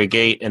pass through a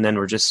gate and then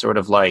we're just sort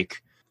of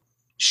like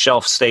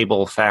shelf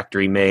stable,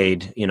 factory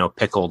made,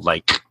 pickled,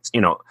 like,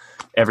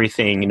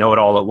 everything, it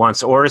all at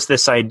once? Or is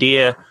this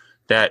idea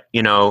that,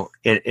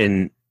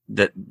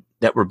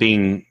 that we're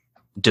being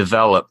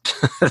developed,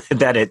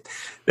 that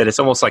it's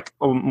almost like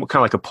kind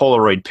of like a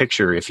Polaroid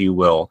picture, if you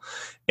will.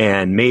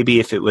 And maybe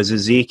if it was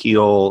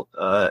Ezekiel,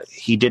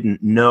 he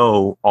didn't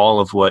know all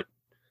of what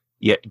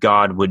yet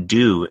God would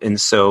do.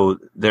 And so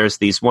there's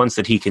these ones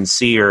that he can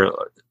see are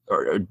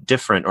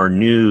different or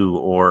new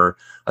or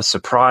a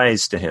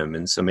surprise to him.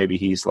 And so maybe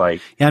he's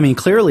like, yeah, I mean,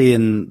 clearly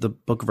in the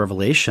book of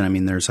Revelation, I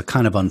mean, there's a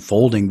kind of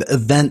unfolding. The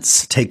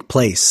events take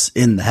place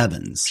in the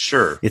heavens.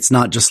 Sure. It's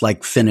not just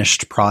like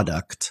finished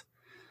product.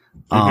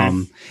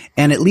 And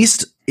at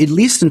least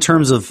in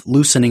terms of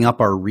loosening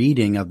up our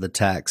reading of the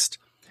text,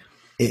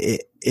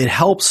 it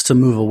helps to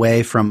move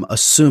away from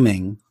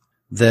assuming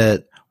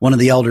that one of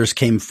the elders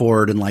came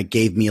forward and like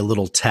gave me a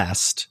little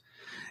test.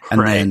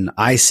 And then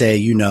I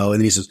say,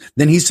 and he says,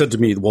 then he said to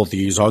me, well,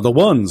 these are the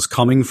ones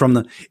coming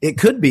from it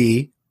could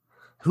be,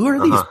 who are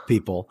these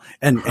people?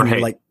 And you're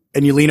like,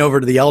 and you lean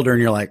over to the elder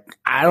and you're like,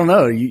 I don't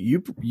know.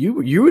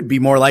 You would be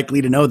more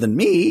likely to know than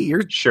me.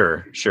 You're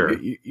sure.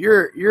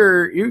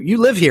 You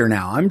live here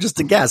now. I'm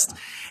just a guest.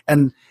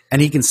 And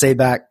he can say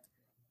back,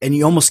 and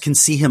you almost can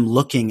see him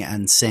looking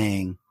and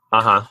saying,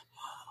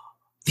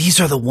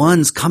 these are the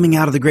ones coming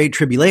out of the Great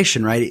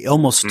Tribulation, right?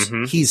 Almost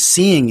he's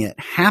seeing it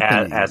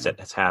happening. As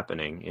it's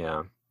happening,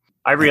 yeah.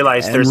 I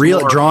realize there's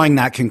more drawing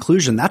that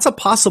conclusion. That's a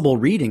possible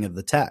reading of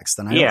the text,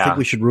 and I don't think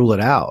we should rule it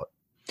out.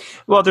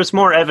 Well, there's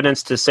more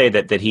evidence to say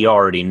that he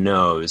already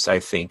knows, I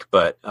think,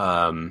 but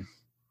I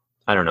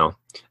don't know.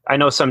 I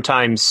know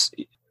sometimes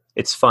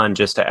it's fun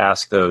just to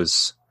ask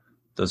those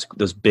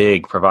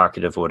big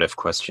provocative what if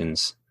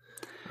questions.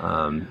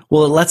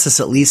 Well, it lets us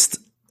at least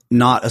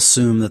not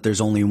assume that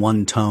there's only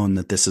one tone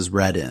that this is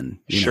read in.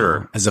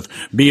 Sure. As if,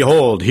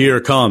 behold,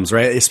 here comes,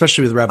 right?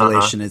 Especially with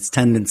Revelation, its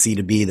tendency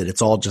to be that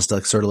it's all just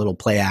a sort of little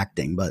play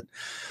acting. But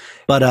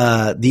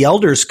the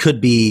elders could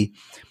be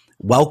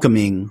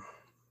welcoming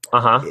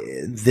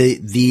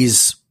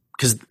these,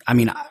 because, I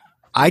mean,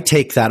 I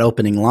take that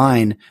opening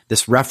line,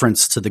 this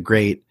reference to the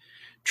Great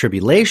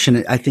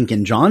Tribulation, I think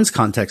in John's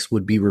context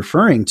would be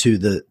referring to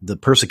the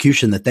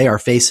persecution that they are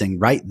facing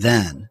right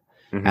then.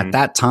 At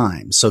that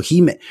time. So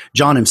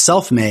John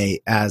himself may,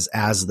 as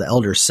the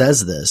elder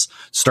says this,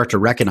 start to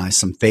recognize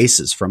some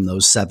faces from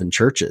those 7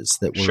 churches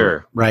that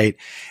were right.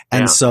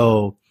 And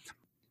so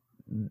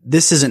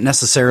this isn't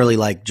necessarily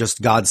like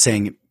just God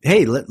saying,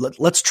 hey,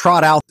 let's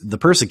trot out the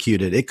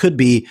persecuted. It could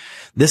be,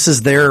 this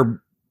is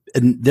their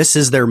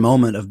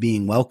moment of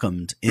being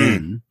welcomed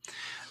in.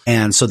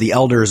 And so the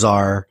elders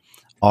are,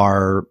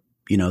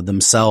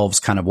 themselves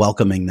kind of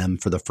welcoming them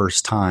for the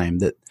first time,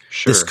 that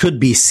this could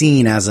be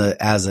seen as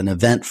an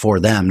event for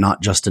them,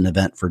 not just an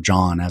event for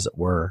John, as it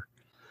were.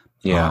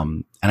 Yeah.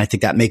 And I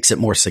think that makes it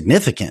more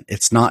significant.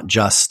 It's not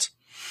just,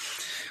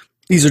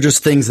 these are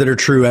just things that are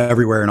true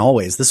everywhere and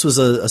always. This was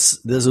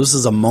this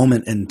is a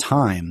moment in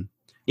time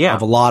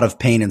of a lot of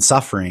pain and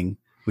suffering,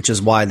 which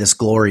is why this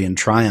glory and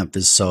triumph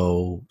is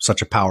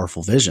such a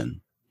powerful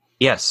vision.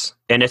 Yes.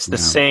 And it's the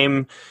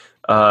same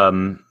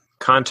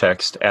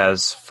context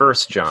as 1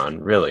 John,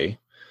 really.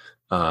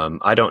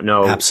 I don't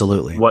know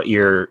what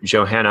your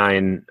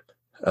Johannine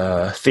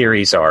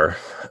theories are,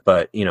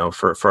 but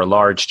for a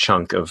large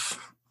chunk of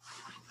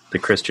the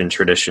Christian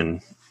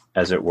tradition,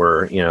 as it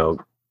were,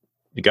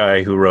 the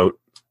guy who wrote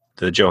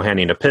the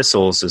Johannine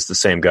epistles is the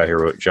same guy who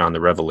wrote John the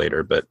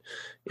Revelator. But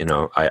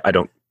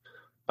I've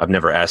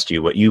never asked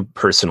you what you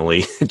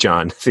personally,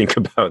 John, think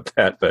about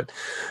that. But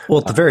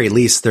at the very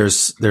least,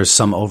 there's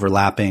some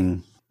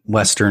overlapping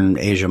Western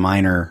Asia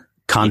Minor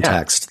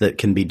context that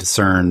can be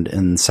discerned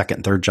in 2nd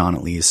and 3rd John,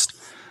 at least.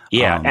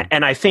 Yeah.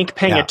 And I think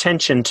paying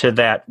attention to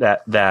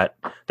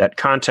that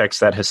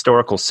context, that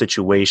historical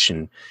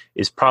situation,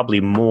 is probably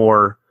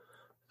more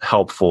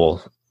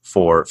helpful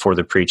for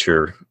the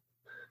preacher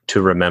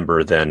to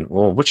remember than,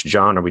 well, which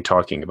John are we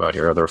talking about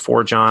here? Are there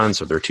 4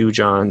 Johns? Are there 2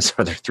 Johns?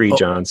 Are there 3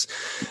 Johns?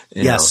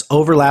 Yes.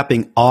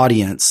 Overlapping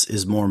audience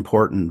is more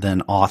important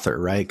than author,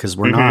 right? Because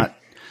we're not,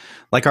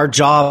 like, our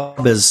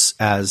job as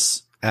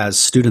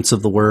students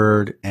of the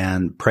word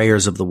and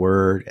prayers of the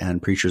word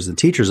and preachers and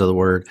teachers of the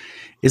word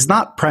is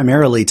not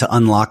primarily to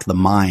unlock the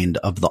mind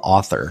of the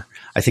author.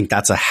 I think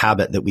that's a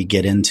habit that we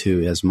get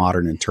into as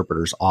modern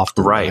interpreters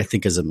often. Right. I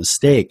think is a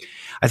mistake.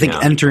 I think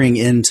entering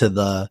into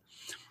the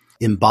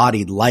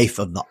embodied life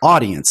of the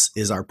audience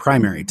is our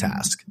primary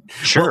task.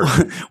 Sure.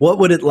 What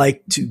would it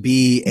like to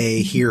be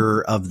a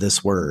hearer of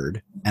this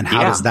word? And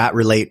how does that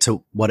relate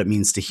to what it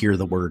means to hear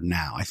the word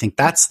now? I think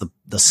that's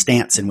the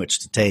stance in which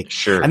to take.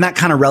 Sure. And that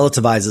kind of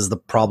relativizes the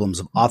problems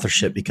of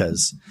authorship,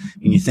 because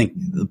when you think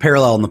the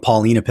parallel in the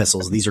Pauline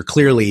epistles, these are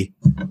clearly,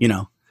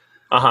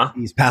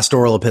 these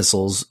pastoral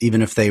epistles,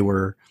 even if they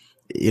were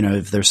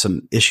if there's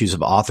some issues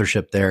of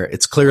authorship there,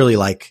 it's clearly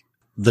like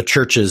the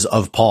churches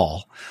of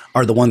Paul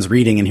are the ones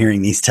reading and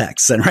hearing these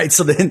texts. And right.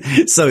 So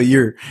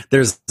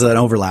there's an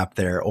overlap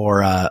there,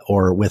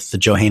 or with the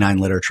Johannine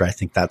literature, I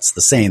think that's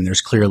the same.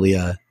 There's clearly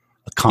a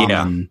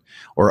common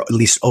or at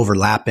least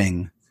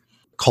overlapping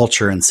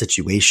culture and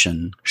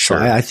situation. Sure.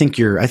 So I think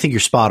you're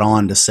spot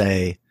on to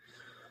say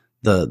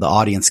the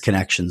audience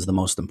connection is the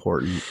most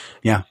important.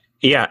 Yeah.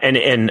 Yeah.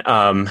 And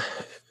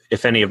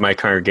if any of my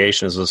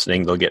congregation is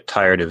listening, they'll get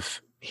tired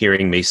of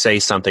hearing me say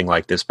something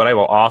like this, but I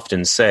will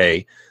often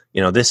say,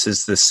 this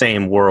is the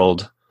same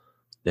world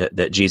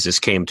that Jesus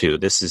came to.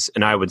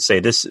 And I would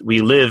say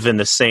we live in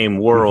the same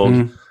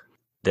world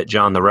that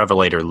John the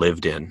Revelator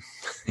lived in,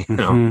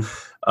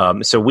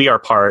 so we are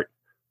part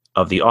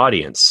of the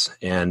audience.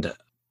 And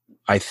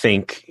I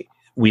think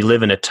we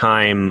live in a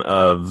time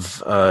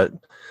of,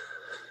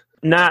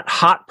 not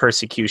hot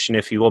persecution,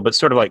 if you will, but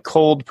sort of like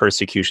cold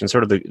persecution,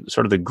 sort of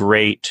the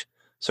great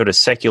sort of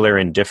secular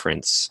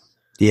indifference,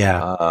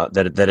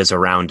 that is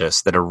around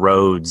us, that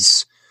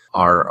erodes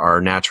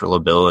our natural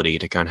ability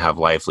to kind of have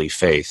lively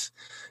faith,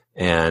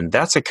 and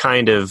that's a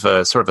kind of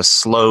sort of a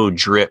slow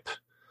drip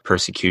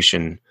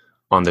persecution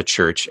on the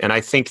church. And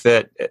I think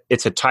that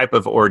it's a type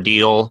of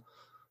ordeal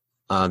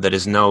that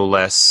is no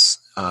less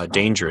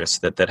dangerous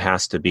that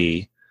has to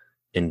be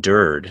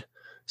endured.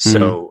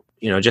 So.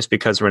 Just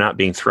because we're not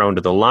being thrown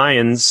to the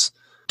lions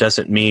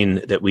doesn't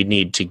mean that we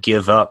need to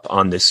give up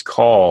on this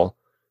call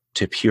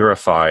to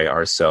purify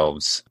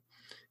ourselves.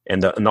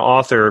 And the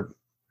author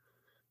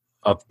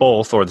of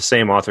both, or the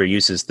same author,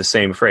 uses the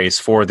same phrase,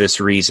 for this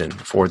reason.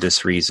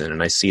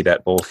 And I see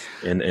that both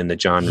in the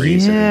John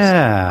reasons.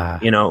 Yeah.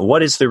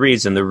 What is the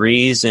reason? The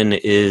reason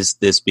is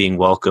this being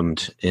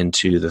welcomed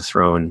into the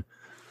throne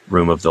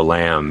room of the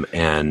Lamb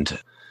and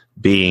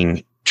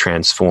being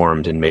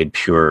transformed and made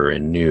pure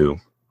and new.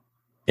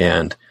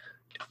 And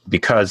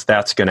because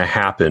that's going to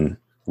happen,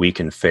 we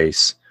can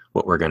face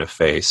what we're going to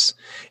face.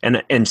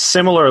 And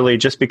similarly,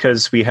 just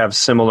because we have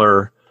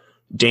similar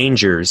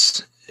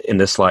dangers in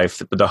this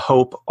life, the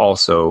hope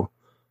also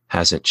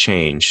hasn't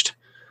changed.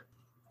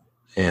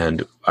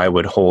 And I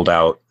would hold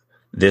out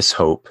this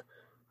hope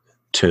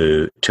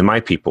to my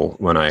people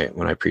when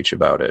I preach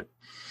about it.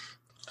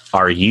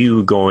 Are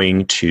you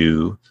going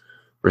to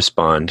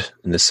respond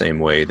in the same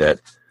way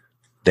that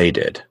they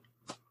did?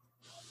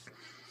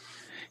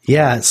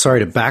 Yeah,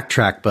 sorry to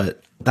backtrack,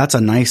 but that's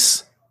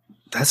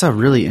a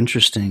really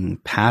interesting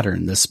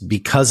pattern. This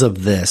because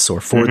of this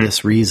or for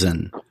this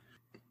reason.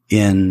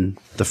 In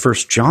the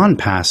First John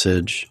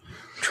passage,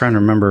 I'm trying to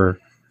remember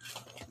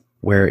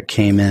where it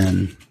came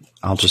in.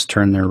 I'll just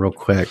turn there real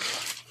quick.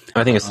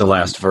 I think it's the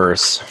last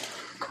verse.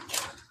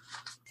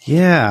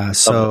 Yeah,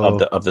 so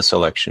of the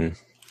selection.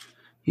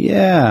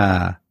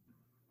 Yeah.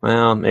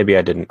 Well, maybe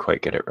I didn't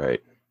quite get it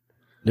right.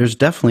 There's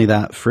definitely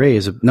that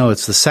phrase. No,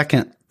 it's the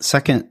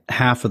second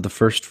half of the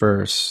first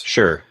verse.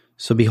 Sure.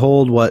 So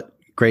behold what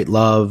great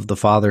love the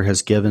Father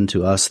has given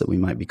to us that we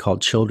might be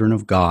called children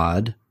of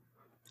God.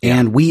 Yeah.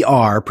 And we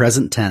are,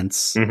 present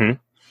tense.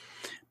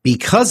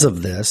 Because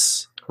of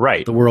this,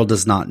 right, the world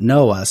does not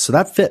know us. So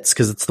that fits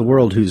because it's the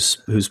world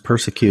who's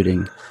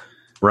persecuting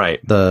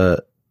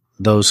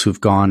those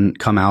who've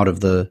come out of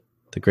the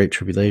Great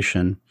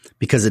Tribulation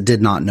because it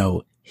did not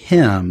know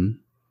him.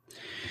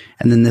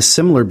 And then this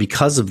similar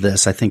because of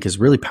this, I think, is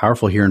really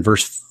powerful here in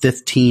verse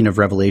 15 of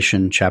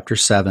Revelation chapter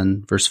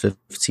 7, verse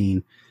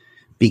 15.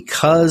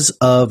 Because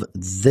of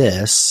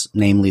this,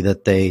 namely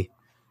that they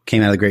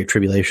came out of the Great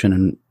Tribulation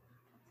and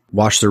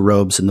washed their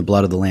robes in the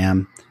blood of the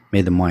Lamb,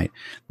 made them white.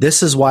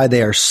 This is why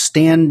they are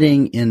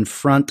standing in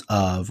front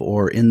of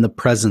or in the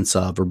presence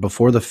of or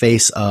before the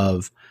face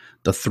of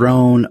the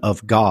throne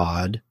of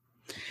God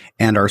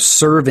and are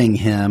serving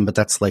him, but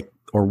that's like,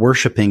 or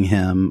worshiping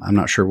him. I'm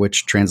not sure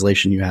which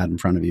translation you had in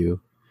front of you.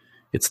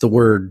 It's the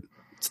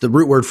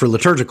root word for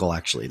liturgical,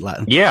 actually.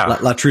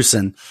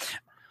 Latrusin.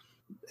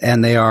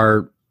 And they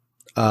are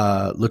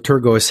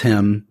liturgos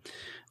him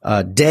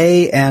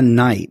day and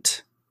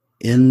night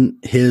in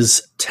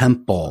his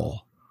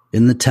temple,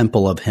 in the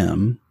temple of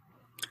him,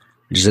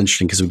 which is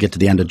interesting because we get to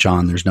the end of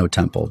John, there's no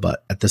temple,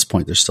 but at this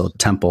point there's still a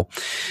temple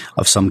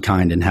of some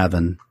kind in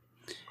heaven.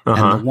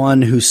 And the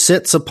one who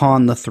sits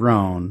upon the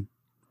throne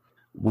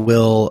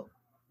will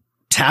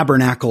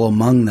tabernacle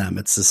among them.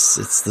 It's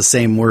the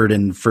same word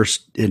in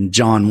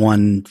John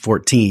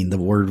 1:14. The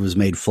word was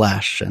made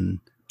flesh and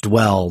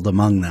dwelled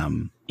among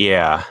them.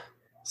 Yeah.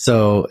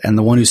 So, and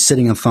the one who's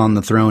sitting upon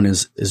the throne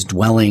is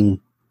dwelling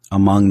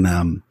among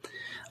them,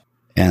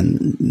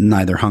 and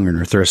neither hunger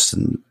nor thirst,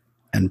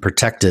 and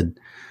protected.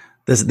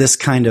 This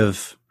kind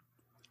of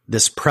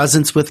this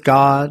presence with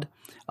God,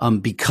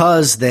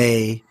 because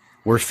they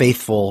were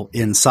faithful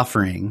in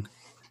suffering,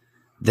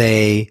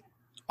 they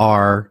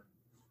are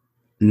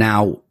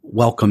now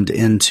welcomed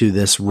into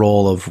this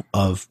role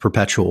of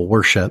perpetual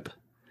worship,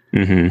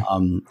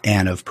 and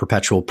of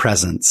perpetual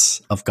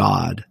presence of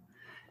God,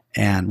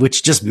 and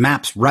which just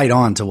maps right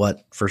on to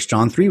what 1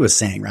 John 3 was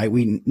saying, right?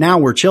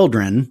 We're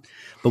children,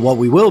 but what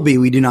we will be,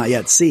 we do not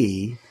yet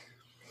see.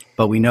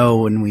 but we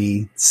know when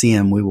we see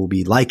him, we will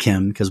be like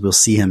him because we'll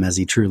see him as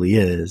he truly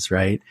is,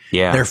 right?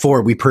 Yeah.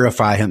 Therefore, we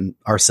purify him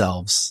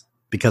ourselves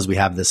because we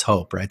have this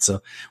hope, right?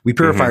 So we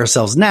purify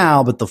ourselves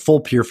now, but the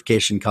full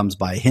purification comes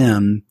by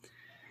him,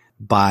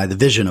 by the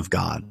vision of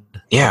God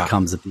that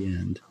comes at the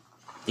end.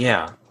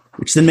 Yeah.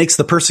 Which then makes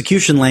the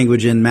persecution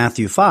language in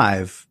Matthew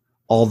 5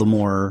 all the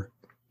more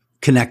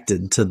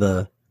connected to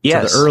the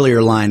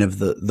earlier line of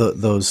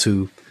those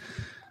who,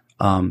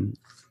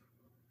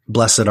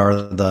 blessed are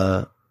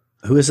the,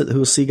 who is it who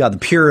will see God? The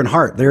pure in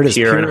heart. There it is.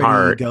 Pure in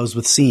heart goes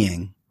with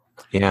seeing.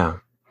 Yeah.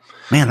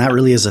 Man, that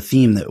really is a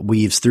theme that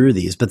weaves through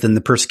these. But then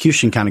the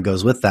persecution kind of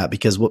goes with that,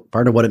 because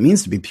part of what it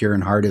means to be pure in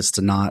heart is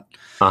to not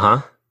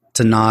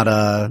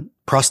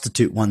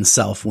prostitute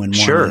oneself when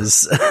one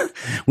is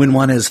when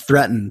one is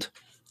threatened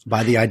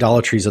by the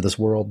idolatries of this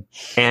world.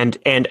 And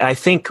I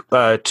think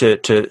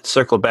to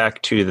circle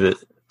back to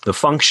the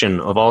function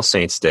of All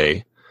Saints'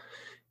 Day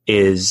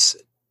is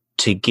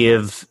to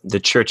give the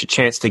church a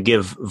chance to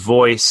give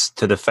voice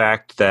to the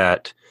fact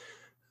that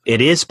it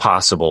is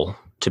possible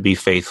to be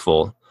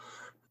faithful.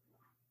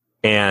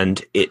 And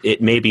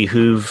it may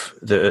behoove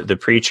the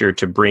preacher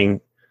to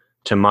bring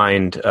to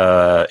mind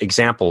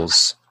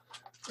examples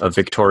of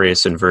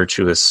victorious and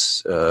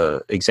virtuous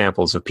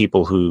examples of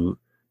people who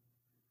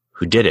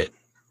did it,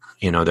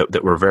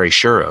 that we're very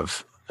sure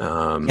of.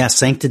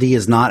 Sanctity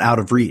is not out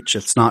of reach.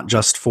 It's not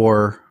just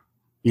for,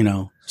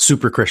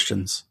 super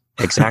Christians.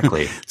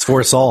 Exactly. It's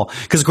for us all.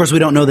 Because, of course, we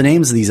don't know the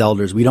names of these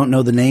elders. We don't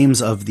know the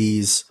names of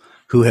these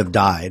who have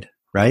died,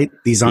 right?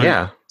 These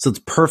aren't. So it's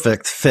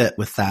perfect fit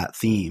with that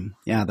theme.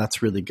 Yeah,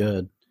 that's really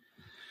good.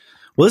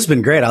 Well, this has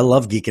been great. I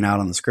love geeking out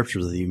on the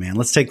scriptures with you, man.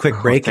 Let's take a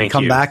quick break and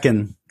come back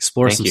and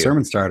explore some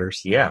sermon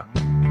starters. Yeah.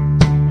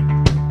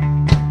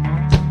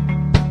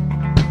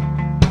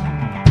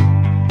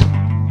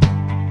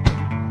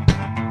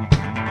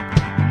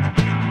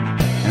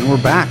 And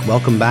we're back.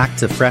 Welcome back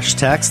to Fresh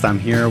Text. I'm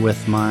here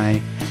with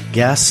my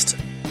guest,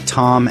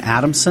 Tom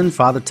Adamson,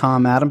 Father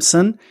Tom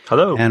Adamson.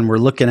 Hello. And we're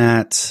looking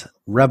at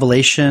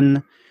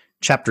Revelation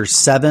chapter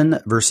 7,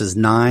 verses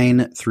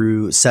 9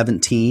 through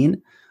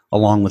 17,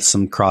 along with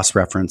some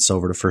cross-reference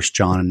over to 1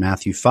 John and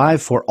Matthew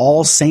 5 for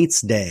All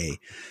Saints' Day.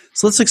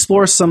 So let's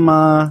explore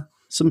some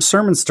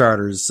sermon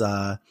starters,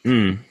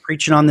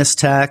 preaching on this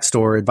text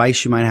or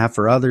advice you might have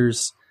for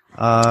others.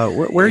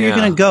 Where are you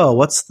going to go?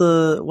 What's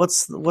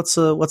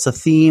a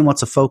theme?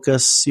 What's a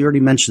focus? You already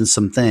mentioned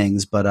some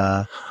things,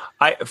 but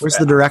where's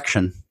the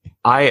direction?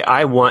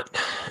 I want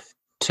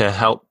to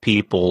help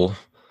people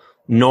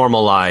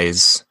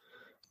normalize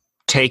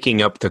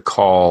taking up the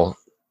call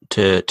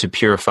to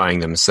purifying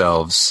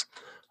themselves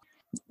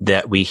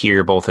that we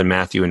hear both in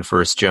Matthew and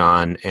 1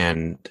 John,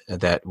 and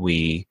that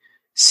we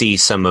see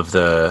some of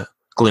the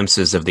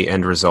glimpses of the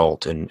end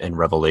result in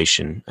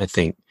Revelation. I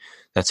think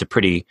that's a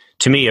pretty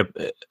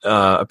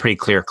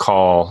clear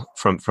call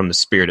from the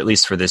Spirit, at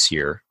least for this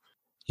year.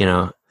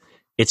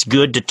 It's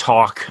good to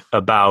talk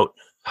about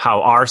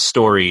how our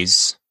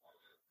stories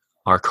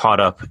are caught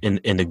up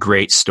in the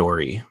great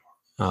story,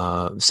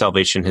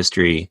 salvation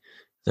history,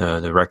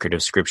 the record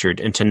of Scripture,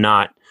 and to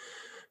not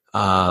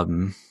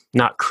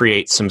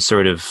create some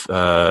sort of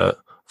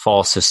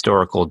false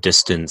historical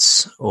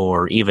distance,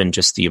 or even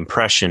just the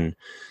impression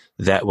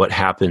that what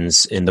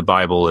happens in the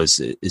Bible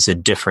is a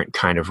different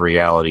kind of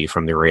reality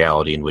from the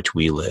reality in which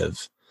we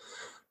live.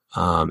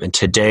 And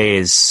today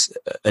is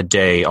a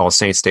day, All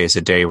Saints' Day is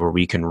a day where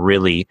we can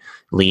really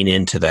lean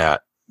into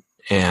that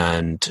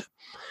and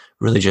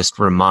really just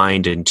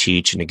remind and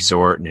teach and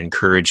exhort and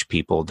encourage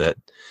people that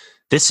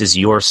this is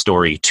your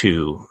story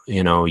too.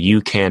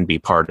 You can be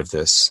part of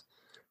this.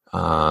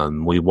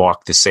 We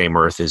walk the same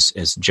earth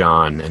as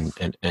John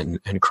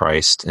and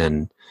Christ.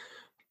 And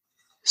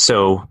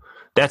so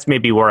that's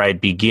maybe where I'd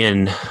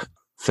begin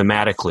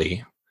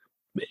thematically.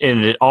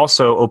 And it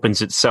also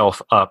opens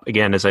itself up,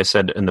 again, as I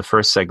said in the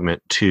first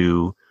segment,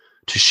 to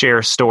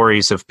share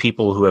stories of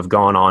people who have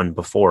gone on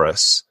before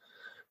us,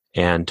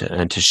 and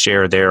to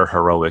share their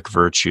heroic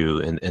virtue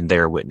and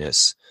their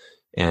witness,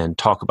 and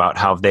talk about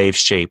how they've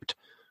shaped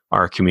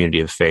our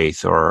community of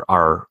faith or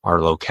our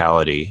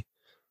locality.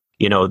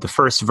 The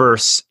first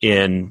verse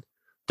in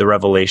the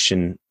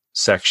Revelation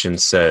section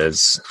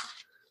says,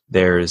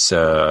 there's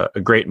a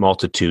great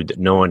multitude that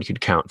no one could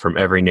count, from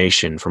every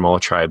nation, from all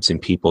tribes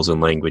and peoples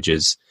and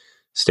languages,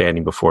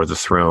 standing before the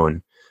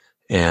throne.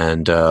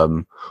 And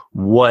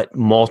what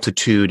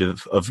multitude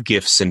of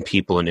gifts and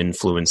people and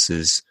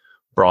influences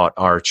brought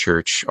our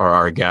church or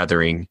our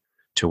gathering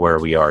to where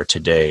we are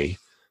today.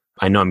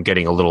 I know I'm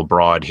getting a little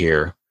broad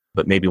here,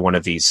 but maybe one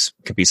of these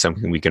could be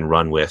something we can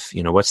run with.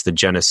 What's the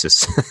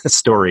genesis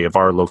story of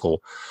our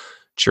local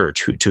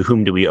church? To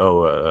whom do we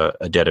owe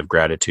a debt of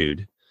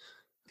gratitude?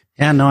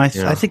 Yeah, no, I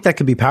think that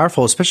could be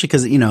powerful, especially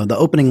because, the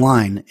opening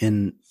line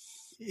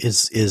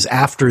is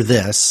after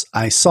this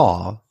I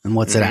saw. And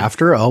what's it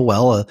after? Oh,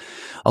 well,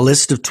 a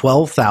list of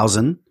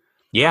 12,000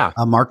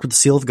 marked with the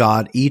seal of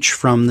God, each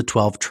from the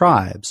 12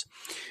 tribes,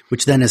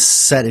 which then is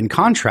set in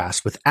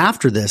contrast with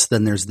after this,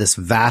 then there's this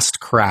vast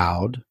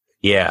crowd.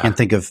 Yeah.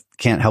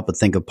 Can't help but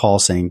think of Paul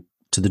saying,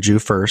 to the Jew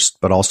first,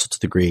 but also to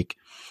the Greek.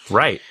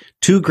 Right.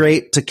 Too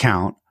great to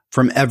count,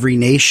 from every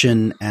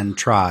nation and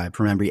tribe,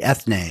 from every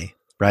ethne,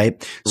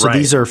 right? So Right.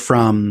 these are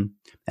from,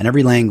 and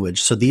every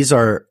language. So these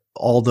are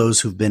all those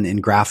who've been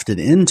engrafted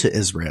into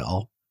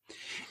Israel.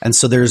 And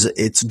so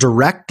it's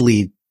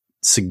directly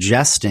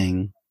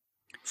suggesting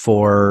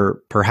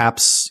for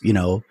perhaps,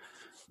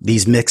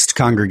 these mixed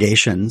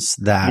congregations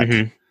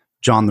that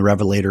John the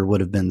Revelator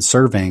would have been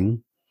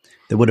serving,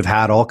 that would have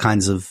had all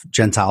kinds of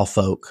Gentile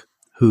folk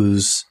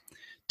whose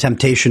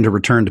temptation to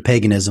return to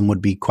paganism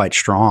would be quite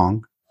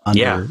strong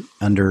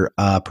under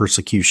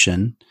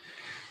persecution.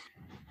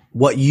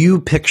 What you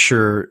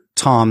picture,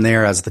 Tom,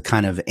 there as the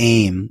kind of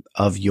aim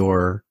of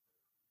your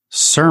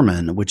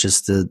sermon, which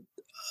is to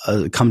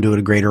come to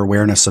a greater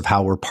awareness of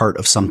how we're part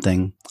of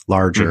something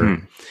larger,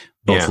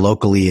 both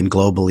locally and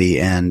globally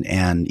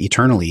and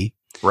eternally.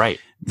 Right.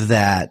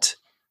 That's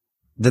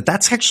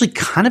actually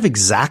kind of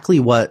exactly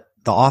what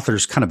the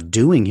author's kind of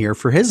doing here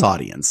for his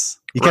audience.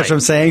 You catch what I'm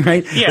saying,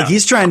 right? Yeah. Like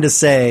he's trying to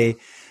say,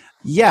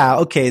 yeah,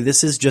 okay,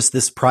 this is just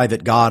this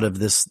private god of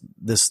this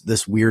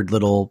weird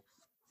little,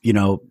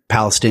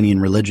 Palestinian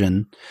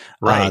religion.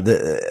 Right.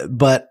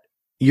 But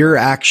you're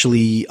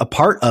actually a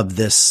part of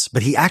this,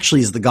 but he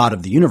actually is the God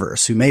of the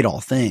universe who made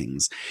all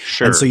things.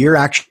 Sure. And so you're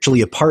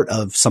actually a part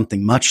of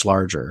something much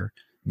larger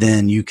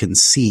than you can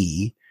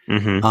see.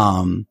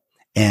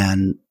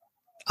 And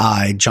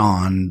I,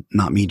 John,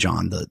 not me,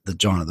 John, the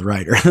John of the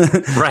writer,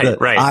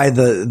 Right. I,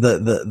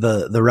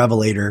 the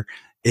revelator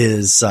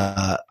is,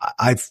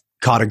 I've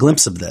caught a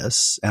glimpse of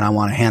this and I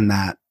want to hand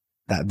that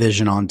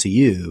vision on to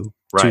you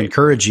to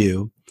encourage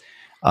you,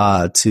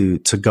 to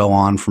go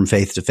on from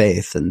faith to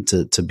faith and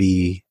to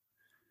be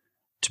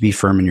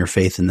firm in your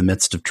faith in the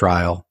midst of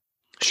trial.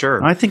 Sure.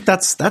 And I think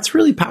that's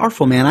really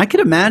powerful, man. I could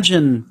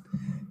imagine,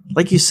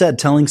 like you said,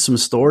 telling some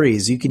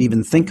stories. You could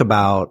even think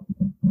about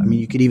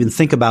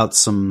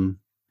some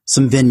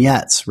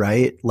vignettes,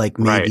 right? Like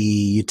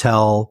maybe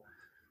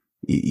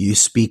you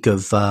speak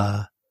of,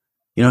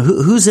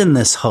 who's in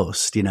this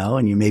host,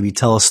 and you maybe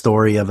tell a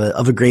story of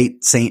a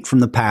great saint from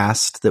the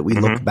past that we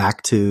look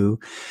back to,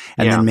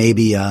 and then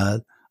maybe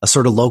a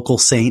sort of local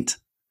saint,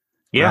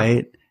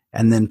 right?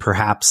 And then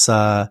perhaps,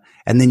 and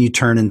then you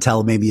turn and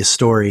tell maybe a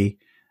story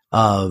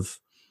of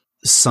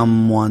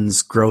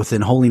someone's growth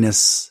in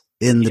holiness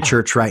in the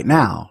church right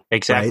now.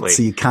 Exactly. Right?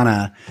 So you kind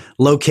of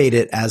locate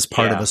it as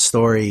part of a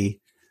story.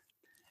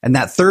 And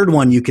that third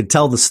one, you could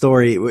tell the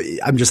story.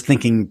 I'm just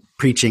thinking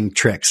preaching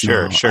tricks.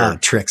 Sure.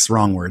 Tricks,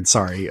 wrong word.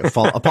 Sorry.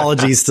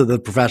 Apologies to the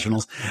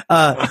professionals.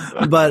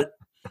 But,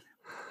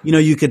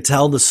 you could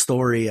tell the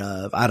story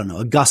of, I don't know,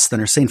 Augustine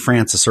or St.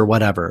 Francis or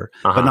whatever,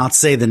 but not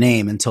say the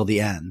name until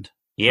the end.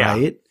 Yeah.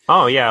 Right?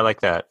 Oh, yeah. I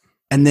like that.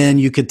 And then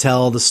you could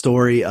tell the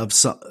story of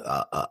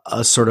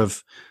a sort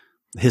of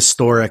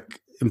historic,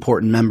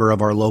 important member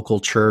of our local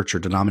church or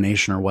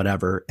denomination or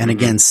whatever. And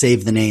again,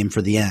 save the name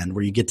for the end,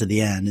 where you get to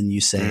the end and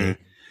you say,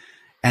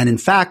 and in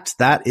fact,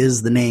 that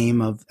is the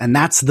name of, and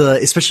that's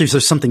especially if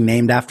there's something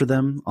named after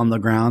them on the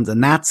grounds,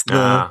 and that's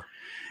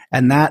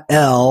and that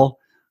L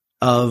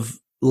of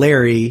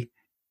Larry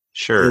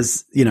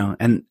is,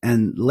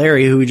 and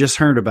Larry, who we just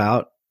heard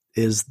about,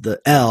 is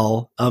the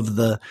L of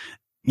the,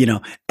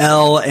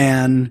 L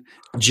and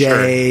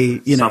J,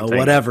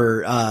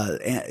 whatever,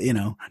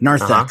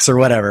 narthex or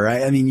whatever,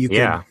 right? I mean, you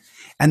could,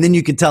 and then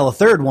you could tell a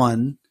third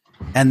one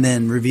and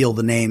then reveal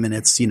the name, and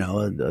it's,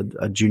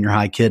 a junior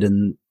high kid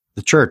in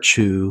the church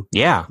who,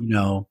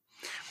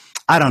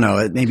 I don't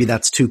know, maybe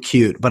that's too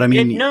cute, but I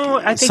mean,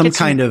 I think some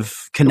kind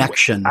of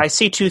connection. I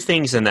see two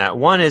things in that.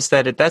 One is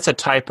that that's a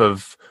type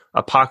of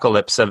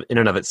apocalypse in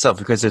and of itself,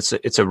 because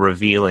it's a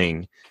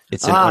revealing.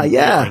 It's an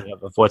unveiling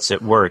of what's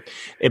at work.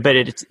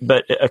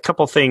 But a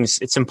couple things.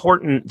 It's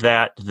important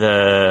that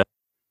the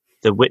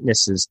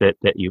witnesses that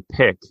you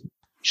pick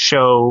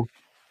show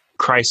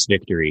Christ's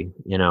victory.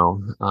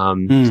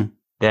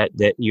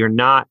 That you're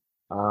not.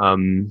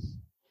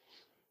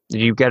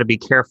 You've got to be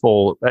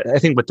careful. I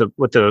think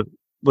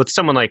with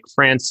someone like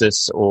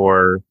Francis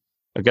or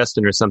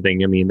Augustine or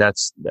something, I mean,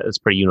 that's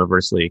pretty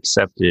universally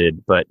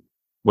accepted. But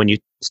when you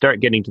start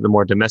getting to the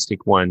more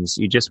domestic ones,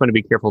 you just want to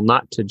be careful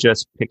not to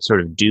just pick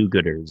sort of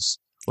do-gooders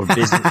or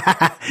busy,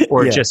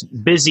 or just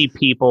busy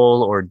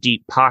people or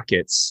deep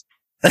pockets.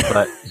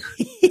 But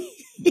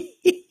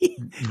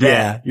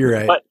you're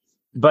right.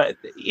 But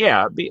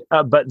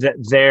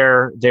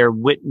that their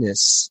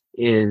witness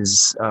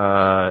is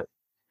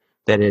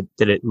that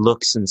it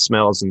looks and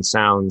smells and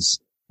sounds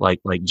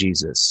like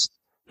Jesus,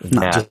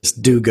 not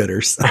just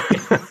do-gooders.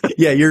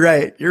 Yeah, you're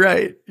right.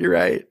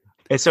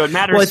 And so it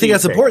matters. Well, I think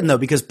that's important though,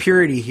 because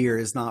purity here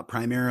is not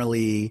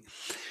primarily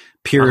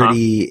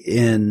purity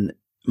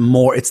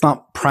it's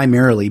not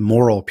primarily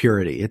moral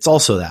purity. It's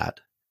also that.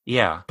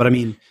 Yeah. But I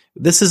mean,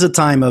 this is a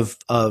time of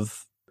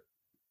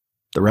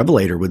the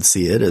Revelator would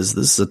see it as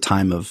this is a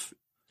time of,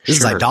 this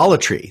is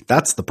idolatry.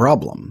 That's the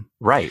problem.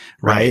 Right.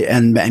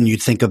 And you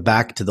think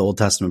back to the Old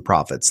Testament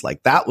prophets,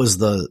 like that was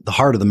the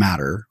heart of the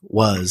matter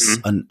was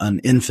an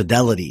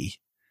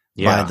infidelity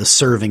by the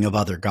serving of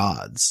other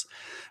gods.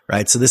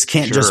 Right. So this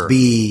can't just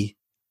be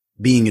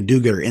being a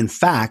do-gooder. In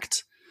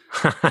fact,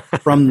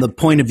 from the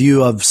point of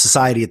view of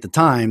society at the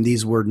time,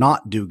 these were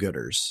not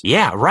do-gooders.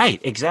 Yeah,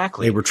 right.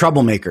 Exactly. They were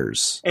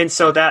troublemakers. And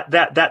so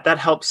that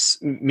helps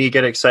me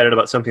get excited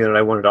about something that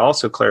I wanted to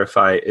also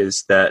clarify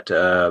is that,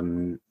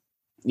 the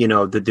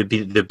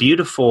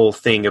beautiful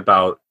thing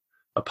about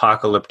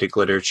apocalyptic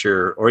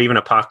literature or even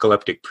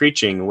apocalyptic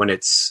preaching when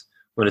it's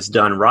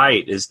done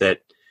right is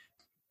that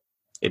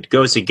it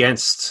goes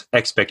against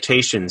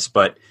expectations,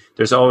 but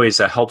there's always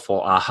a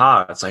helpful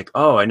aha. It's like,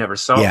 oh, I never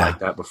saw it like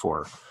that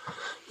before.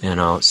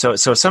 So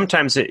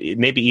sometimes it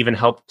maybe even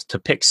helps to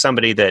pick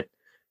somebody that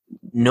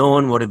no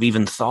one would have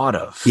even thought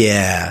of.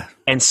 Yeah.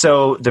 And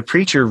so the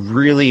preacher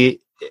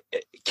really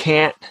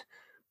can't,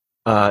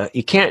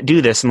 you can't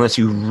do this unless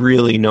you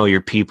really know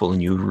your people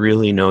and you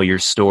really know your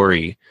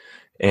story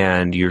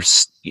and you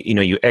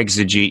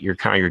exegete your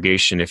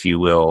congregation, if you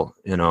will,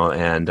 you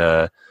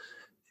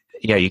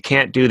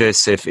can't do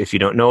this if you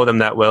don't know them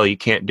that well. You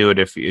can't do it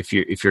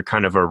if you're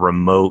kind of a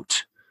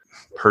remote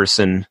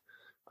person.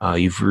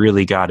 You've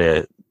really got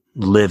to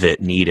live it,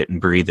 need it,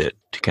 and breathe it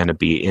to kind of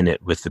be in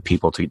it with the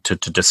people to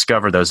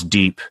discover those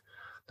deep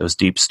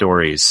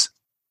stories.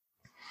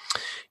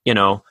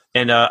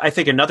 And I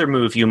think another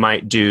move you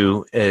might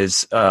do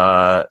is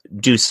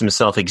do some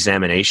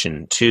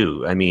self-examination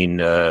too. I mean,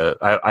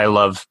 I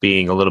love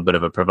being a little bit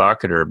of a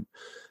provocateur.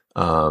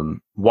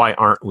 Why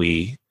aren't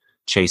we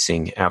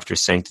chasing after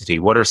sanctity?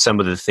 What are some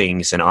of the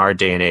things in our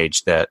day and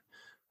age that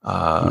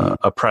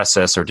oppress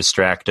us or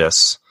distract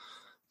us?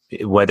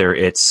 Whether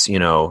it's,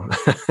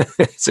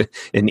 it's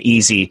an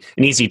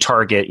easy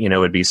target,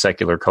 would be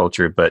secular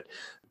culture, but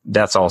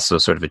that's also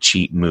sort of a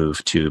cheap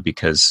move too,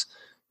 because,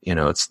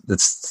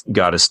 it's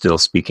God is still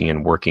speaking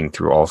and working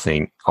through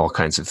all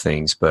kinds of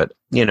things, but,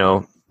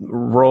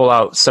 roll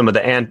out some of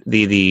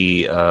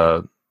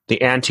the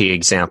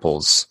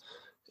anti-examples,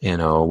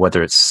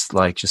 whether it's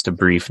like just a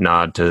brief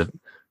nod to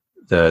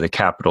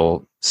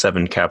the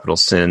 7 capital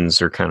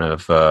sins or kind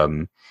of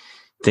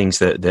things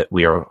that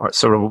we are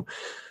sort of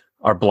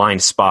our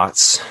blind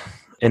spots.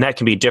 And that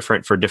can be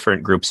different for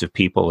different groups of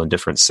people in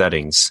different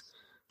settings.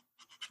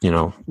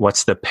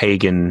 What's the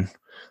pagan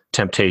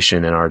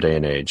temptation in our day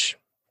and age?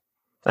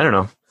 I don't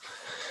know.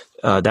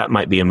 That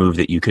might be a move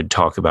that you could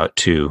talk about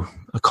too,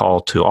 a call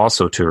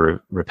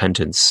to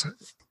repentance.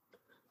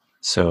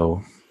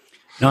 So,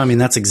 no, I mean,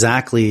 that's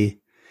exactly,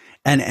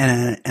 and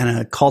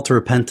a call to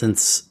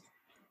repentance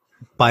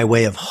by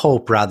way of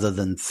hope rather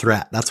than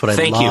threat. That's what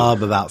I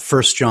love about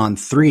 1 John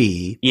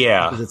 3.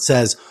 Yeah. Because it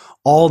says,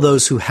 all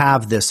those who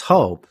have this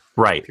hope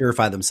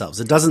purify themselves.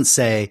 It doesn't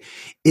say,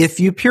 if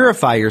you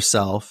purify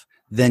yourself,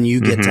 then you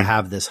get to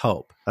have this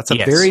hope. That's a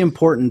very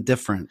important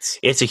difference.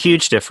 It's a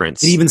huge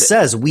difference. It even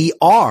says we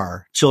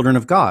are children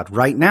of God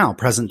right now,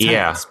 present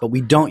tense, but we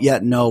don't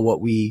yet know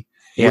what we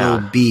will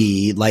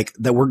be like,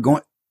 that we're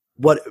going,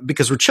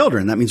 because we're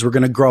children. That means we're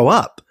going to grow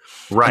up.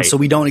 Right. And so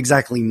we don't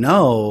exactly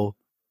know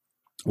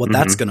what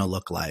that's going to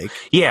look like.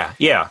 Yeah.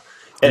 Yeah.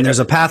 And there's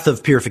a path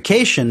of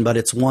purification, but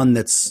it's one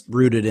that's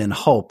rooted in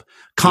hope,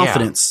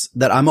 confidence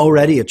that I'm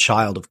already a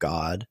child of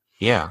God.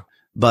 Yeah.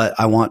 But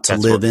I want to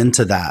live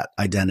into that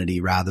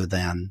identity rather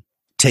than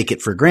take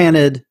it for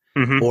granted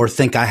or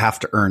think I have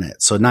to earn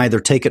it. So neither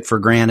take it for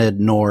granted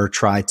nor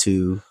try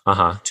to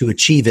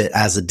achieve it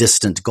as a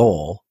distant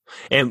goal.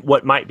 And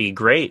what might be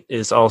great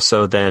is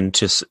also then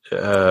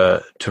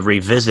to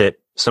revisit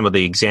some of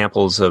the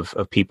examples of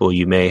people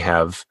you may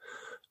have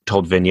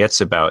told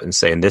vignettes about and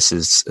saying this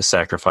is a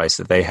sacrifice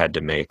that they had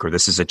to make, or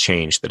this is a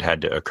change that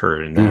had to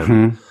occur in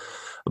them.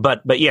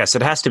 But yes,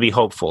 it has to be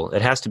hopeful.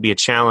 It has to be a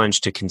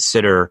challenge to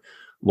consider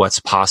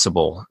what's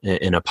possible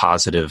in a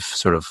positive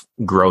sort of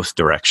growth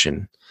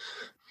direction.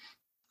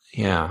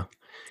 Yeah.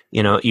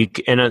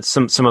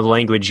 Some of the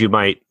language you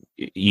might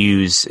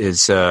use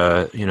is,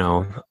 do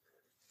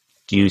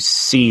you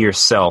see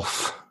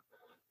yourself,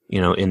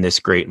 in this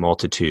great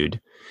multitude?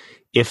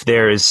 If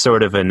there is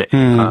sort of an,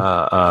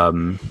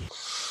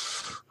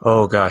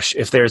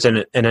 if there's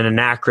an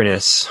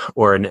anachronous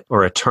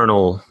or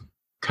eternal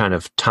kind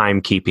of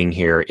timekeeping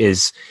here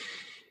is,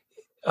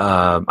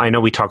 I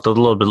know we talked a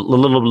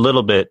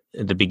little bit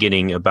at the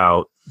beginning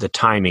about the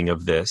timing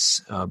of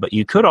this, but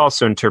you could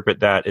also interpret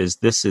that as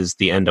this is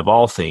the end of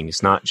all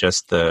things, not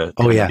just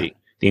the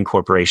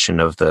incorporation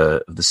of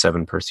the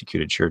 7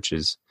 persecuted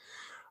churches.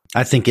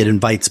 I think it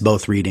invites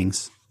both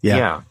readings.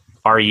 Yeah.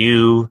 Are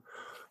you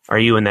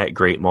in that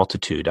great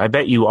multitude? I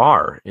bet you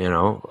are,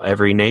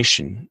 every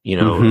nation,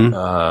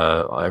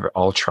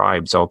 all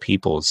tribes, all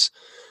peoples,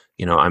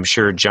 I'm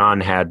sure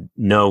John had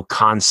no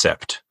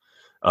concept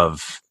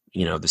of,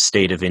 the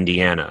state of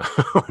Indiana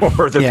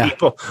or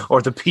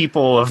the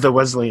people of the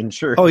Wesleyan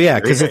Church. Oh yeah.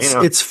 Cause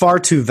it's far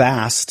too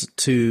vast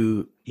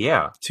to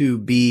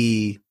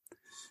be,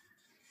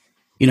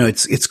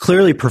 it's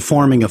clearly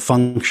performing a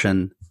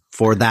function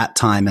for that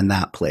time and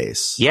that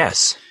place.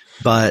 Yes.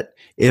 But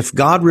if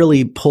God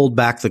really pulled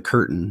back the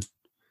curtain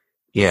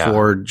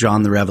for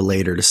John the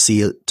Revelator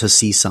to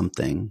see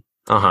something,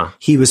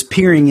 he was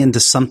peering into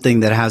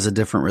something that has a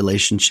different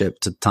relationship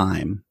to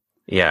time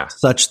Yeah.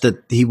 such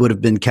that he would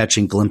have been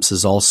catching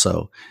glimpses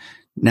also.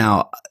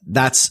 Now,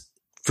 that's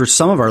for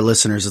some of our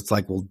listeners, it's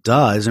like, well,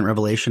 duh, isn't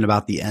Revelation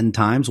about the end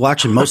times? Well,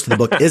 actually, most of the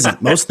book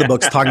isn't. Most of the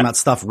book's talking about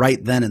stuff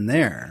right then and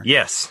there.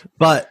 Yes.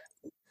 But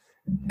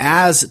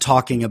as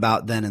talking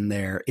about then and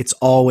there, it's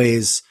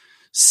always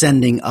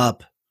sending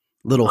up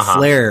little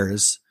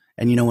flares.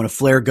 And, you know, when a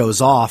flare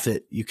goes off,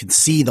 you can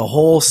see the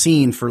whole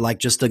scene for like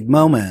just a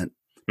moment.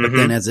 But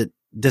then as it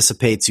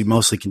dissipates, you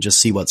mostly can just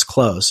see what's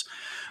close.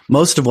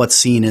 Most of what's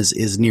seen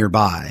is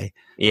nearby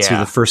to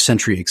the first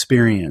century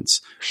experience.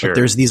 Sure. But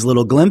there's these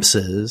little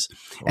glimpses,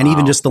 and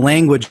even just the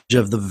language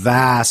of the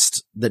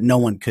vast that no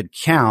one could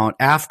count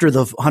after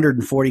the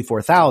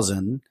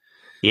 144,000,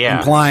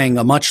 implying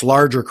a much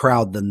larger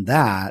crowd than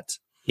that.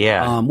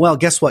 Yeah. Well,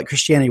 guess what?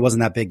 Christianity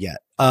wasn't that big yet.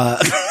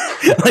 Like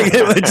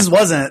it just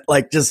wasn't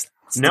like just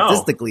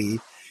statistically.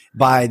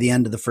 By the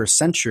end of the first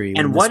century,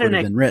 when this would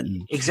have been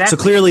written. Exactly.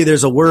 So clearly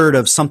there's a word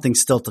of something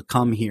still to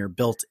come here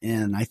built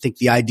in. I think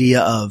the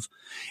idea of,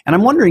 and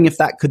I'm wondering if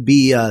that could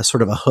be a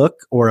sort of a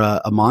hook or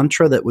a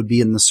mantra that would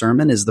be in the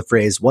sermon, is the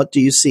phrase, what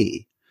do you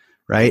see?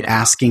 Right? Yeah.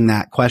 Asking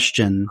that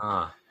question.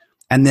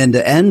 And then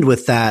to end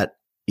with that,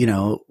 you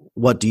know,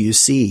 what do you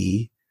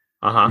see?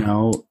 You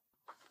know,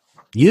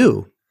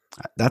 you.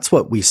 That's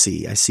what we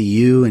see. I see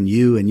you and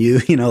you and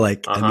you, you know,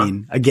 like, I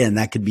mean, again,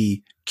 that could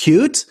be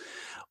cute,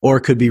 or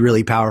it could be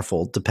really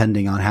powerful,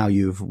 depending on how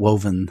you've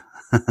woven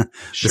the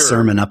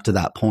sermon up to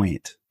that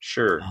point.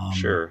 Sure.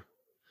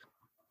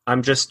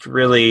 I'm just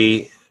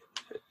really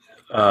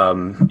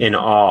in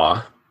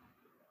awe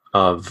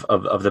of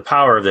the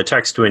power of the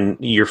text when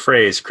your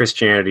phrase,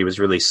 Christianity was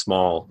really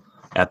small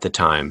at the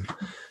time.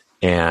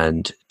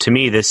 And to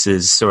me, this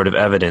is sort of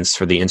evidence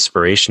for the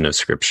inspiration of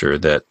Scripture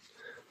that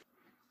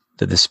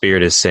the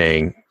Spirit is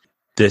saying,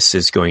 this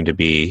is going to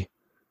be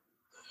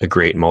a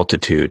great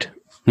multitude.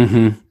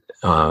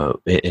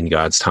 In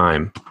God's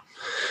time.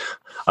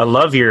 I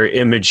love your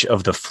image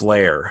of the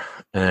flare,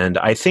 and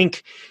I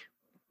think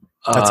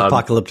that's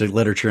apocalyptic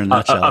literature in a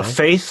nutshell. A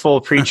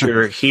faithful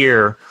preacher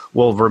here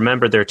will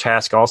remember their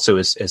task also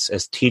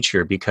as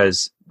teacher,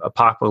 because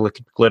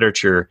apocalyptic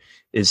literature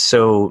is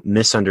so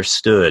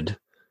misunderstood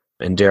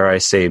and, dare I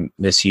say,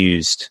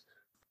 misused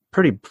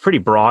pretty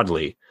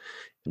broadly,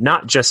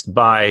 not just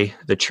by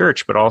the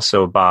church but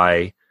also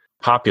by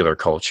popular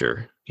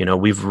culture. You know,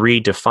 we've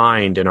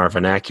redefined in our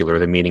vernacular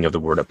the meaning of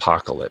the word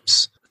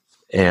apocalypse.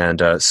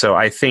 And so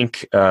I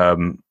think a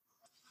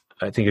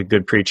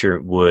good preacher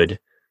would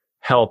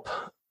help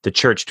the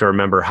church to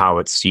remember how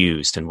it's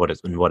used and what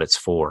it's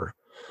for.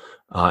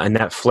 And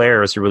that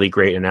flare is a really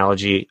great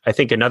analogy. I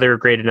think another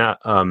great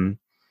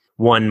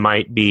one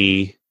might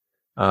be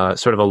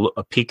sort of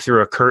a peek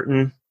through a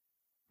curtain.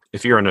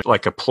 If you're in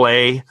a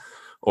play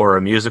or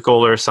a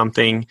musical or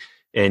something,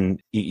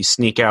 and you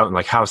sneak out and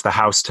like, how's the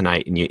house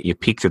tonight? And you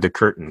peek through the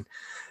curtain,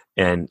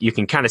 and you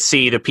can kind of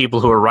see the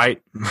people who are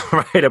right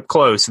up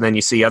close, and then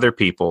you see other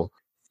people.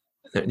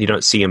 You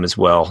don't see them as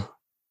well.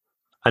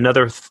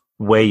 Another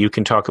way you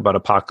can talk about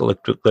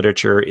apocalyptic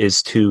literature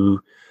is to,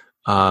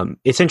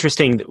 it's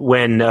interesting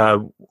when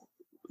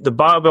the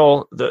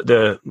Bible,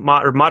 the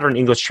modern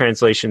English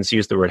translations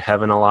use the word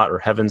heaven a lot, or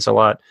heavens a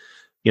lot.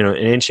 You know,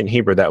 in ancient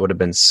Hebrew, that would have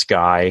been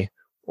sky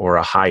or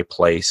a high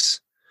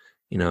place.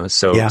 You know,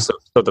 so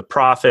the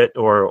prophet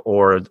or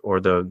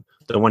the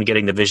one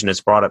getting the vision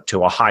is brought up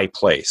to a high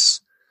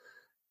place,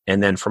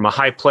 and then from a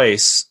high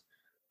place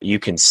you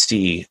can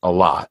see a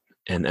lot,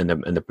 and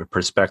the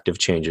perspective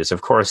changes.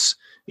 Of course,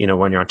 you know,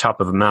 when you're on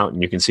top of a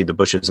mountain, you can see the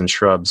bushes and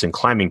shrubs and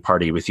climbing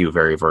party with you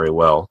very, very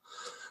well,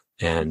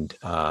 and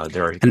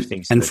there are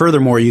things. And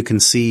furthermore, you can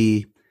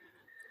see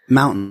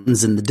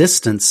mountains in the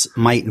distance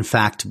might in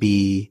fact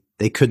be.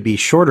 They could be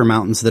shorter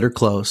mountains that are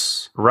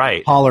close,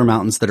 right? Taller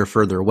mountains that are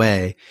further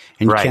away,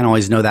 and you can't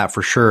always know that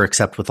for sure,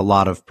 except with a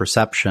lot of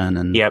perception.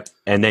 And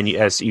and then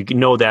as you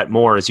know that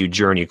more as you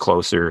journey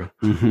closer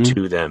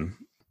to them.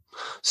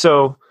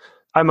 So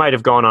I might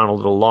have gone on a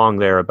little long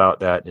there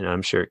about that, and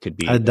I'm sure it could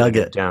be. I dug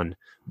it down,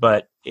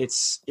 but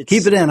it's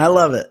keep it in. I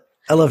love it.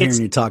 I love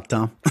hearing you talk,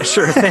 Tom.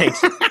 Sure,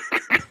 thanks.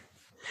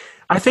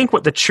 I think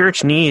what the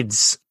church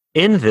needs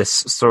in this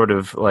sort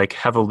of like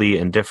heavily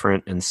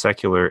indifferent and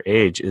secular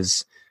age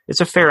is. It's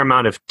a fair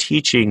amount of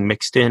teaching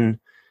mixed in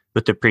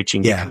with the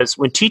preaching, because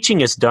when teaching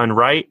is done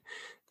right,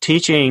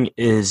 teaching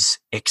is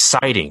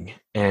exciting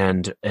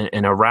and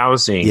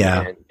arousing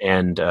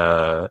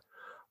and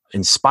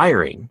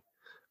inspiring.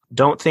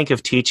 Don't think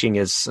of teaching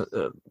as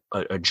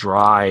a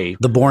dry,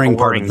 the boring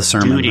part of the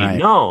sermon. Duty. Right?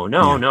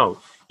 No.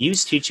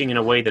 Use teaching in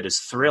a way that is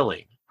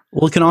thrilling.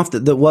 Well, it can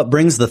often what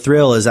brings the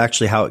thrill is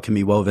actually how it can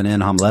be woven in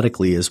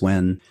homiletically is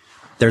when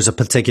there's a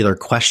particular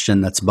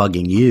question that's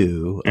bugging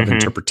you of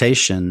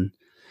interpretation.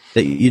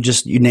 That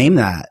you name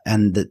that,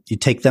 and that you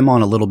take them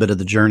on a little bit of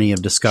the journey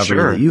of discovery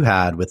that you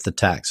had with the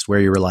text, where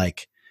you were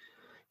like,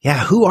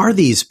 yeah, who are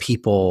these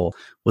people?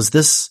 Was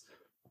this,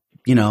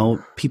 you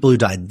know, people who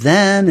died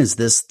then? Is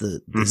this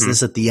is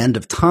this at the end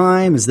of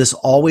time? Is this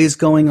always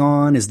going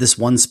on? Is this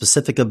one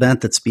specific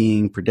event that's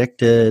being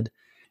predicted?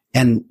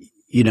 And,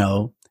 you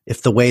know,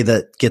 if the way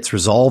that gets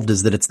resolved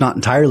is that it's not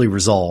entirely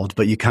resolved,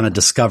 but you kind of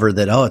discover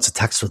that, oh, it's a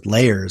text with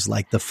layers,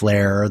 like the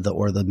flare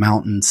or the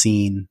mountain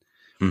scene.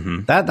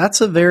 Mm-hmm.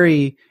 That's a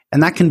very,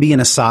 and that can be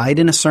an aside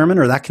in a sermon,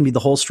 or that can be the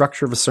whole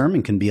structure of a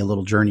sermon, can be a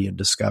little journey of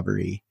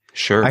discovery.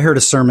 Sure. I heard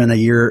a sermon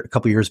a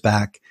couple years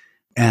back,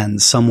 and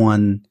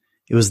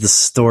it was the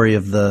story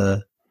of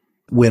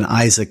when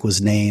Isaac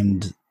was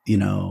named,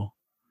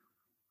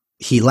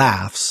 he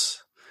laughs.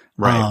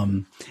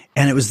 Right.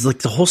 And it was like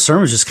the whole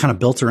sermon was just kind of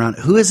built around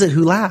who is it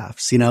who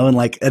laughs, and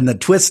the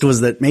twist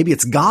was that maybe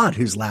it's God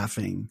who's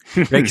laughing,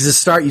 right? Because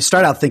you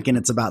start out thinking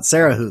it's about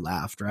Sarah who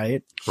laughed,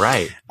 right?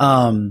 Right.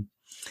 Wow.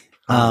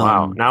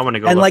 Now I want to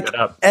go look it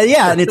up.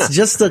 And it's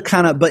just a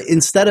kind of, but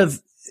instead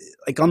of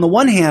like, on the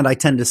one hand, I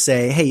tend to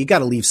say, hey, you got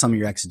to leave some of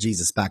your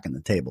exegesis back on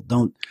the table.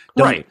 Don't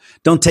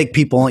take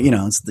people, you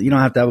don't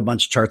have to have a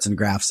bunch of charts and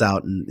graphs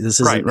out, and this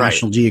isn't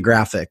National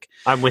Geographic.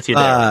 I'm with you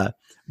there.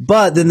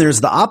 But then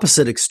there's the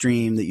opposite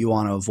extreme that you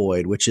want to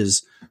avoid, which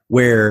is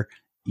where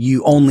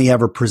you only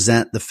ever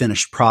present the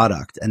finished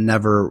product and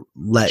never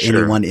let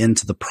anyone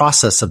into the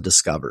process of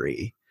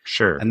discovery.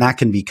 Sure. And that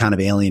can be kind of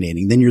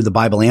alienating. Then you're the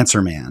Bible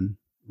answer man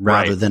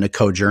rather than a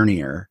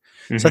co-journeyer.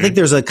 Mm-hmm. So I think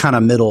there's a kind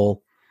of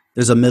middle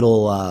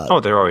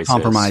there always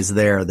compromise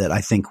there that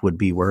I think would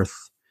be worth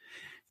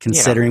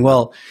considering. Yeah.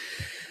 Well,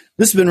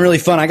 this has been really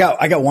fun. I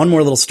got one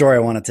more little story I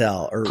want to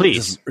tell, or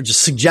please,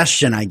 just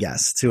suggestion, I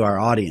guess, to our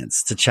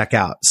audience to check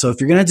out. So if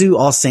you're going to do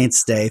All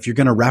Saints Day, if you're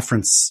going to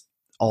reference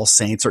All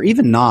Saints, or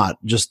even not,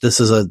 just this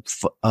is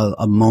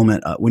a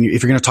moment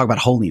if you're going to talk about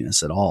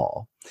holiness at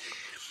all.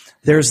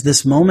 There's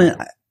this moment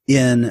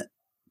in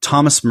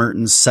Thomas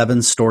Merton's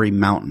 7-Story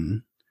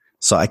Mountain.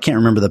 So I can't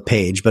remember the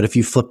page, but if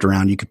you flipped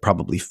around, you could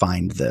probably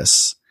find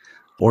this,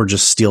 or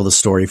just steal the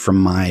story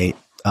from my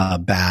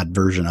bad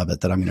version of it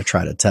that I'm going to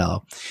try to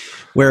tell,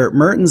 where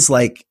Merton's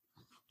like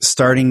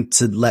starting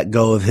to let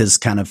go of his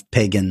kind of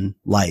pagan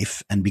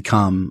life and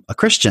become a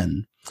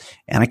Christian.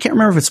 And I can't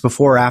remember if it's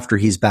before or after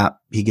he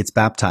gets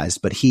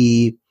baptized, but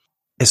he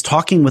is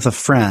talking with a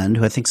friend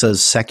who I think is a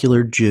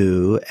secular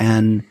Jew,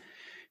 and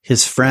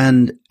his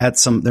friend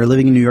they're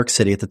living in New York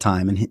City at the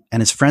time.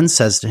 And his friend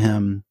says to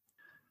him,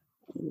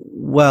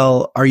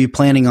 well, are you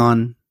planning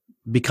on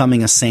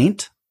becoming a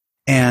saint?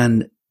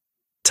 And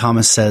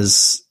Thomas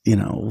says,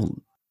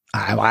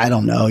 I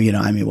don't know,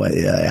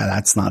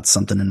 that's not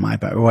something in my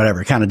power, or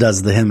whatever. Kind of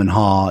does the him and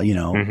haw,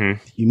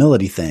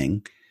 humility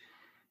thing.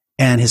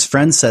 And his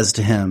friend says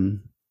to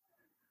him,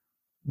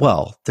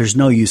 well, there's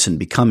no use in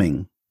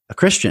becoming a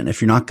Christian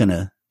if you're not going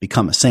to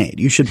become a saint.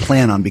 You should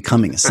plan on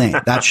becoming a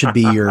saint. That should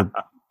be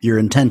your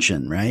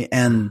intention, right?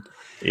 And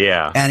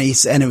yeah, and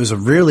it was a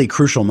really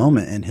crucial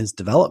moment in his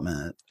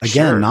development.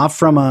 Again, not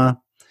from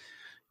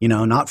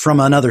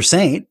another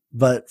saint,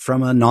 but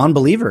from a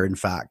non-believer, in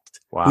fact,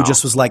 who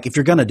just was like, if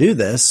you're going to do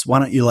this, why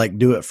don't you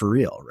do it for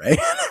real? Right.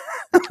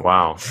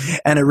 Wow.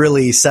 And it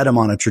really set him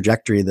on a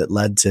trajectory that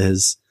led to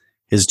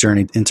his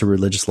journey into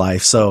religious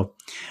life. So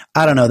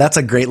I don't know. That's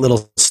a great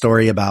little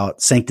story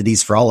about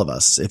sanctities for all of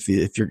us. If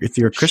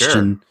you're a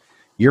Christian,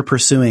 you're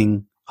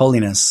pursuing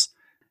holiness,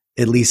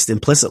 at least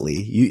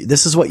implicitly.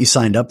 This is what you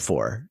signed up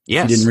for.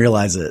 Yes. You didn't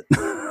realize it.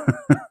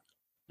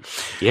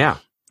 Yeah.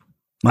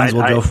 Might as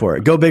well go for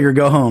it. Go big or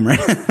go home, right?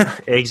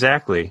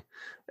 Exactly.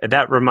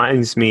 That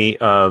reminds me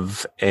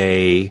of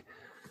a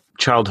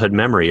childhood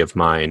memory of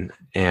mine,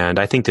 and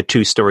I think the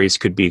two stories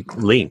could be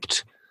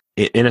linked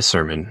in a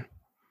sermon.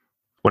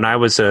 When I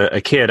was a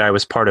kid, I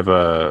was part of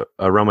a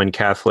Roman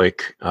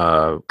Catholic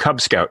Cub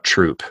Scout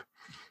troop,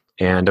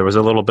 and there was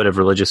a little bit of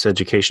religious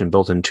education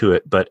built into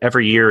it. But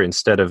every year,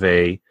 instead of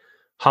a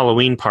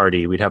Halloween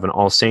party, we'd have an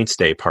All Saints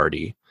Day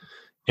party.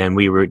 And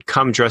we would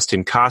come dressed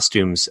in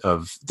costumes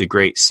of the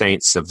great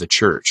saints of the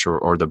church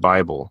or the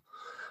Bible.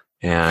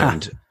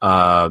 And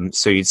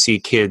so you'd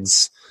see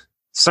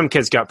some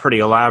kids got pretty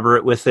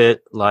elaborate with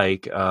it.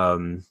 Like,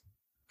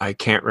 I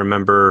can't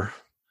remember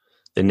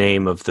the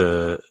name of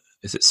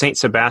is it Saint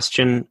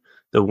Sebastian?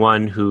 The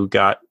one who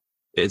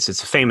it's a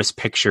famous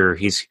picture.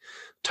 He's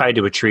tied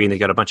to a tree and they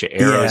got a bunch of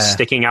arrows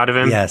sticking out of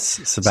him. Yes,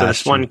 Sebastian. So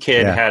this one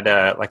kid had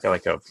like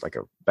a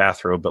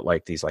bathrobe, but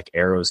like these like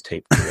arrows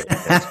taped to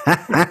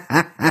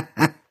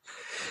it.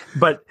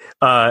 But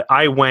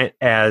I went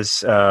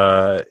as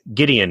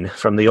Gideon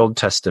from the Old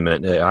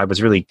Testament. I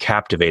was really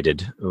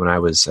captivated when I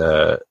was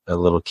a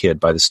little kid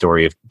by the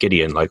story of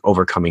Gideon, like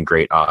overcoming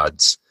great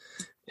odds.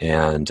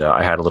 And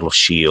I had a little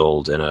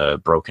shield and a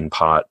broken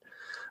pot.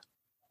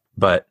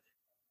 But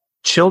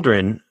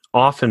children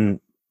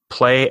often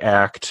play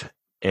act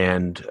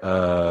and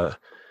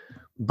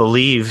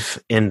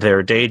believe in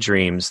their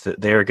daydreams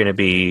that they're going to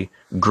be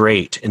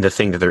great in the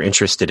thing that they're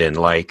interested in.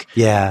 Like,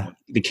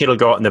 the kid will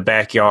go out in the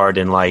backyard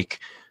and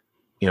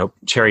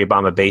cherry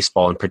bomb a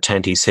baseball and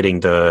pretend he's hitting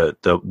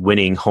the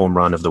winning home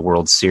run of the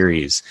World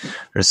Series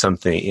or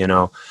something.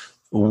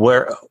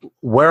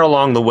 Where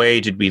along the way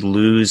did we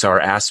lose our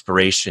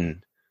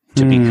aspiration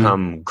to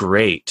become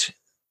great?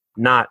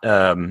 Not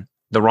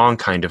the wrong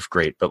kind of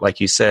great, but like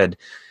you said,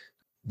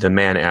 the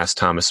man asked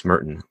Thomas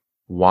Merton,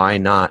 why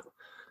not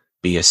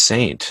be a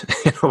saint?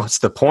 What's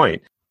the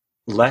point?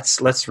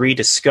 let's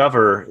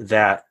rediscover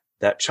that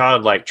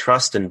childlike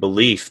trust and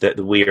belief that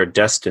we are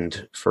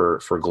destined for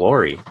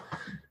glory.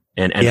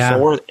 And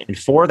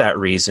for that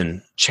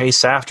reason,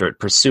 chase after it,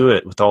 pursue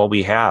it with all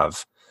we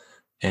have,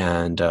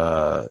 and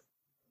go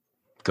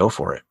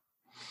for it.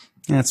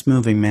 That's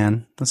moving,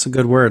 man. That's a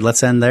good word.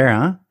 Let's end there,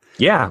 huh?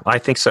 Yeah, I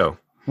think so.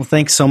 Well,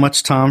 thanks so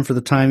much, Tom, for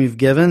the time you've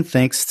given.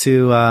 Thanks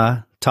to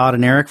Todd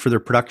and Eric for their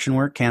production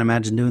work. Can't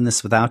imagine doing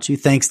this without you.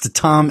 Thanks to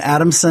Tom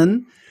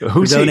Adamson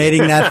for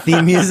donating that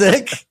theme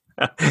music.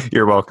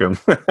 You're welcome.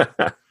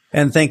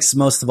 And thanks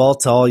most of all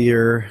to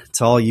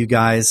all you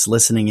guys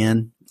listening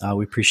in.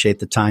 We appreciate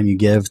the time you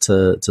give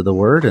to the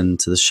word and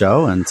to the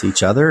show and to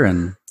each other.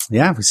 And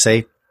yeah, we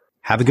say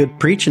have a good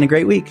preach and a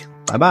great week.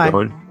 Bye-bye.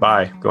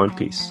 Go in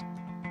peace.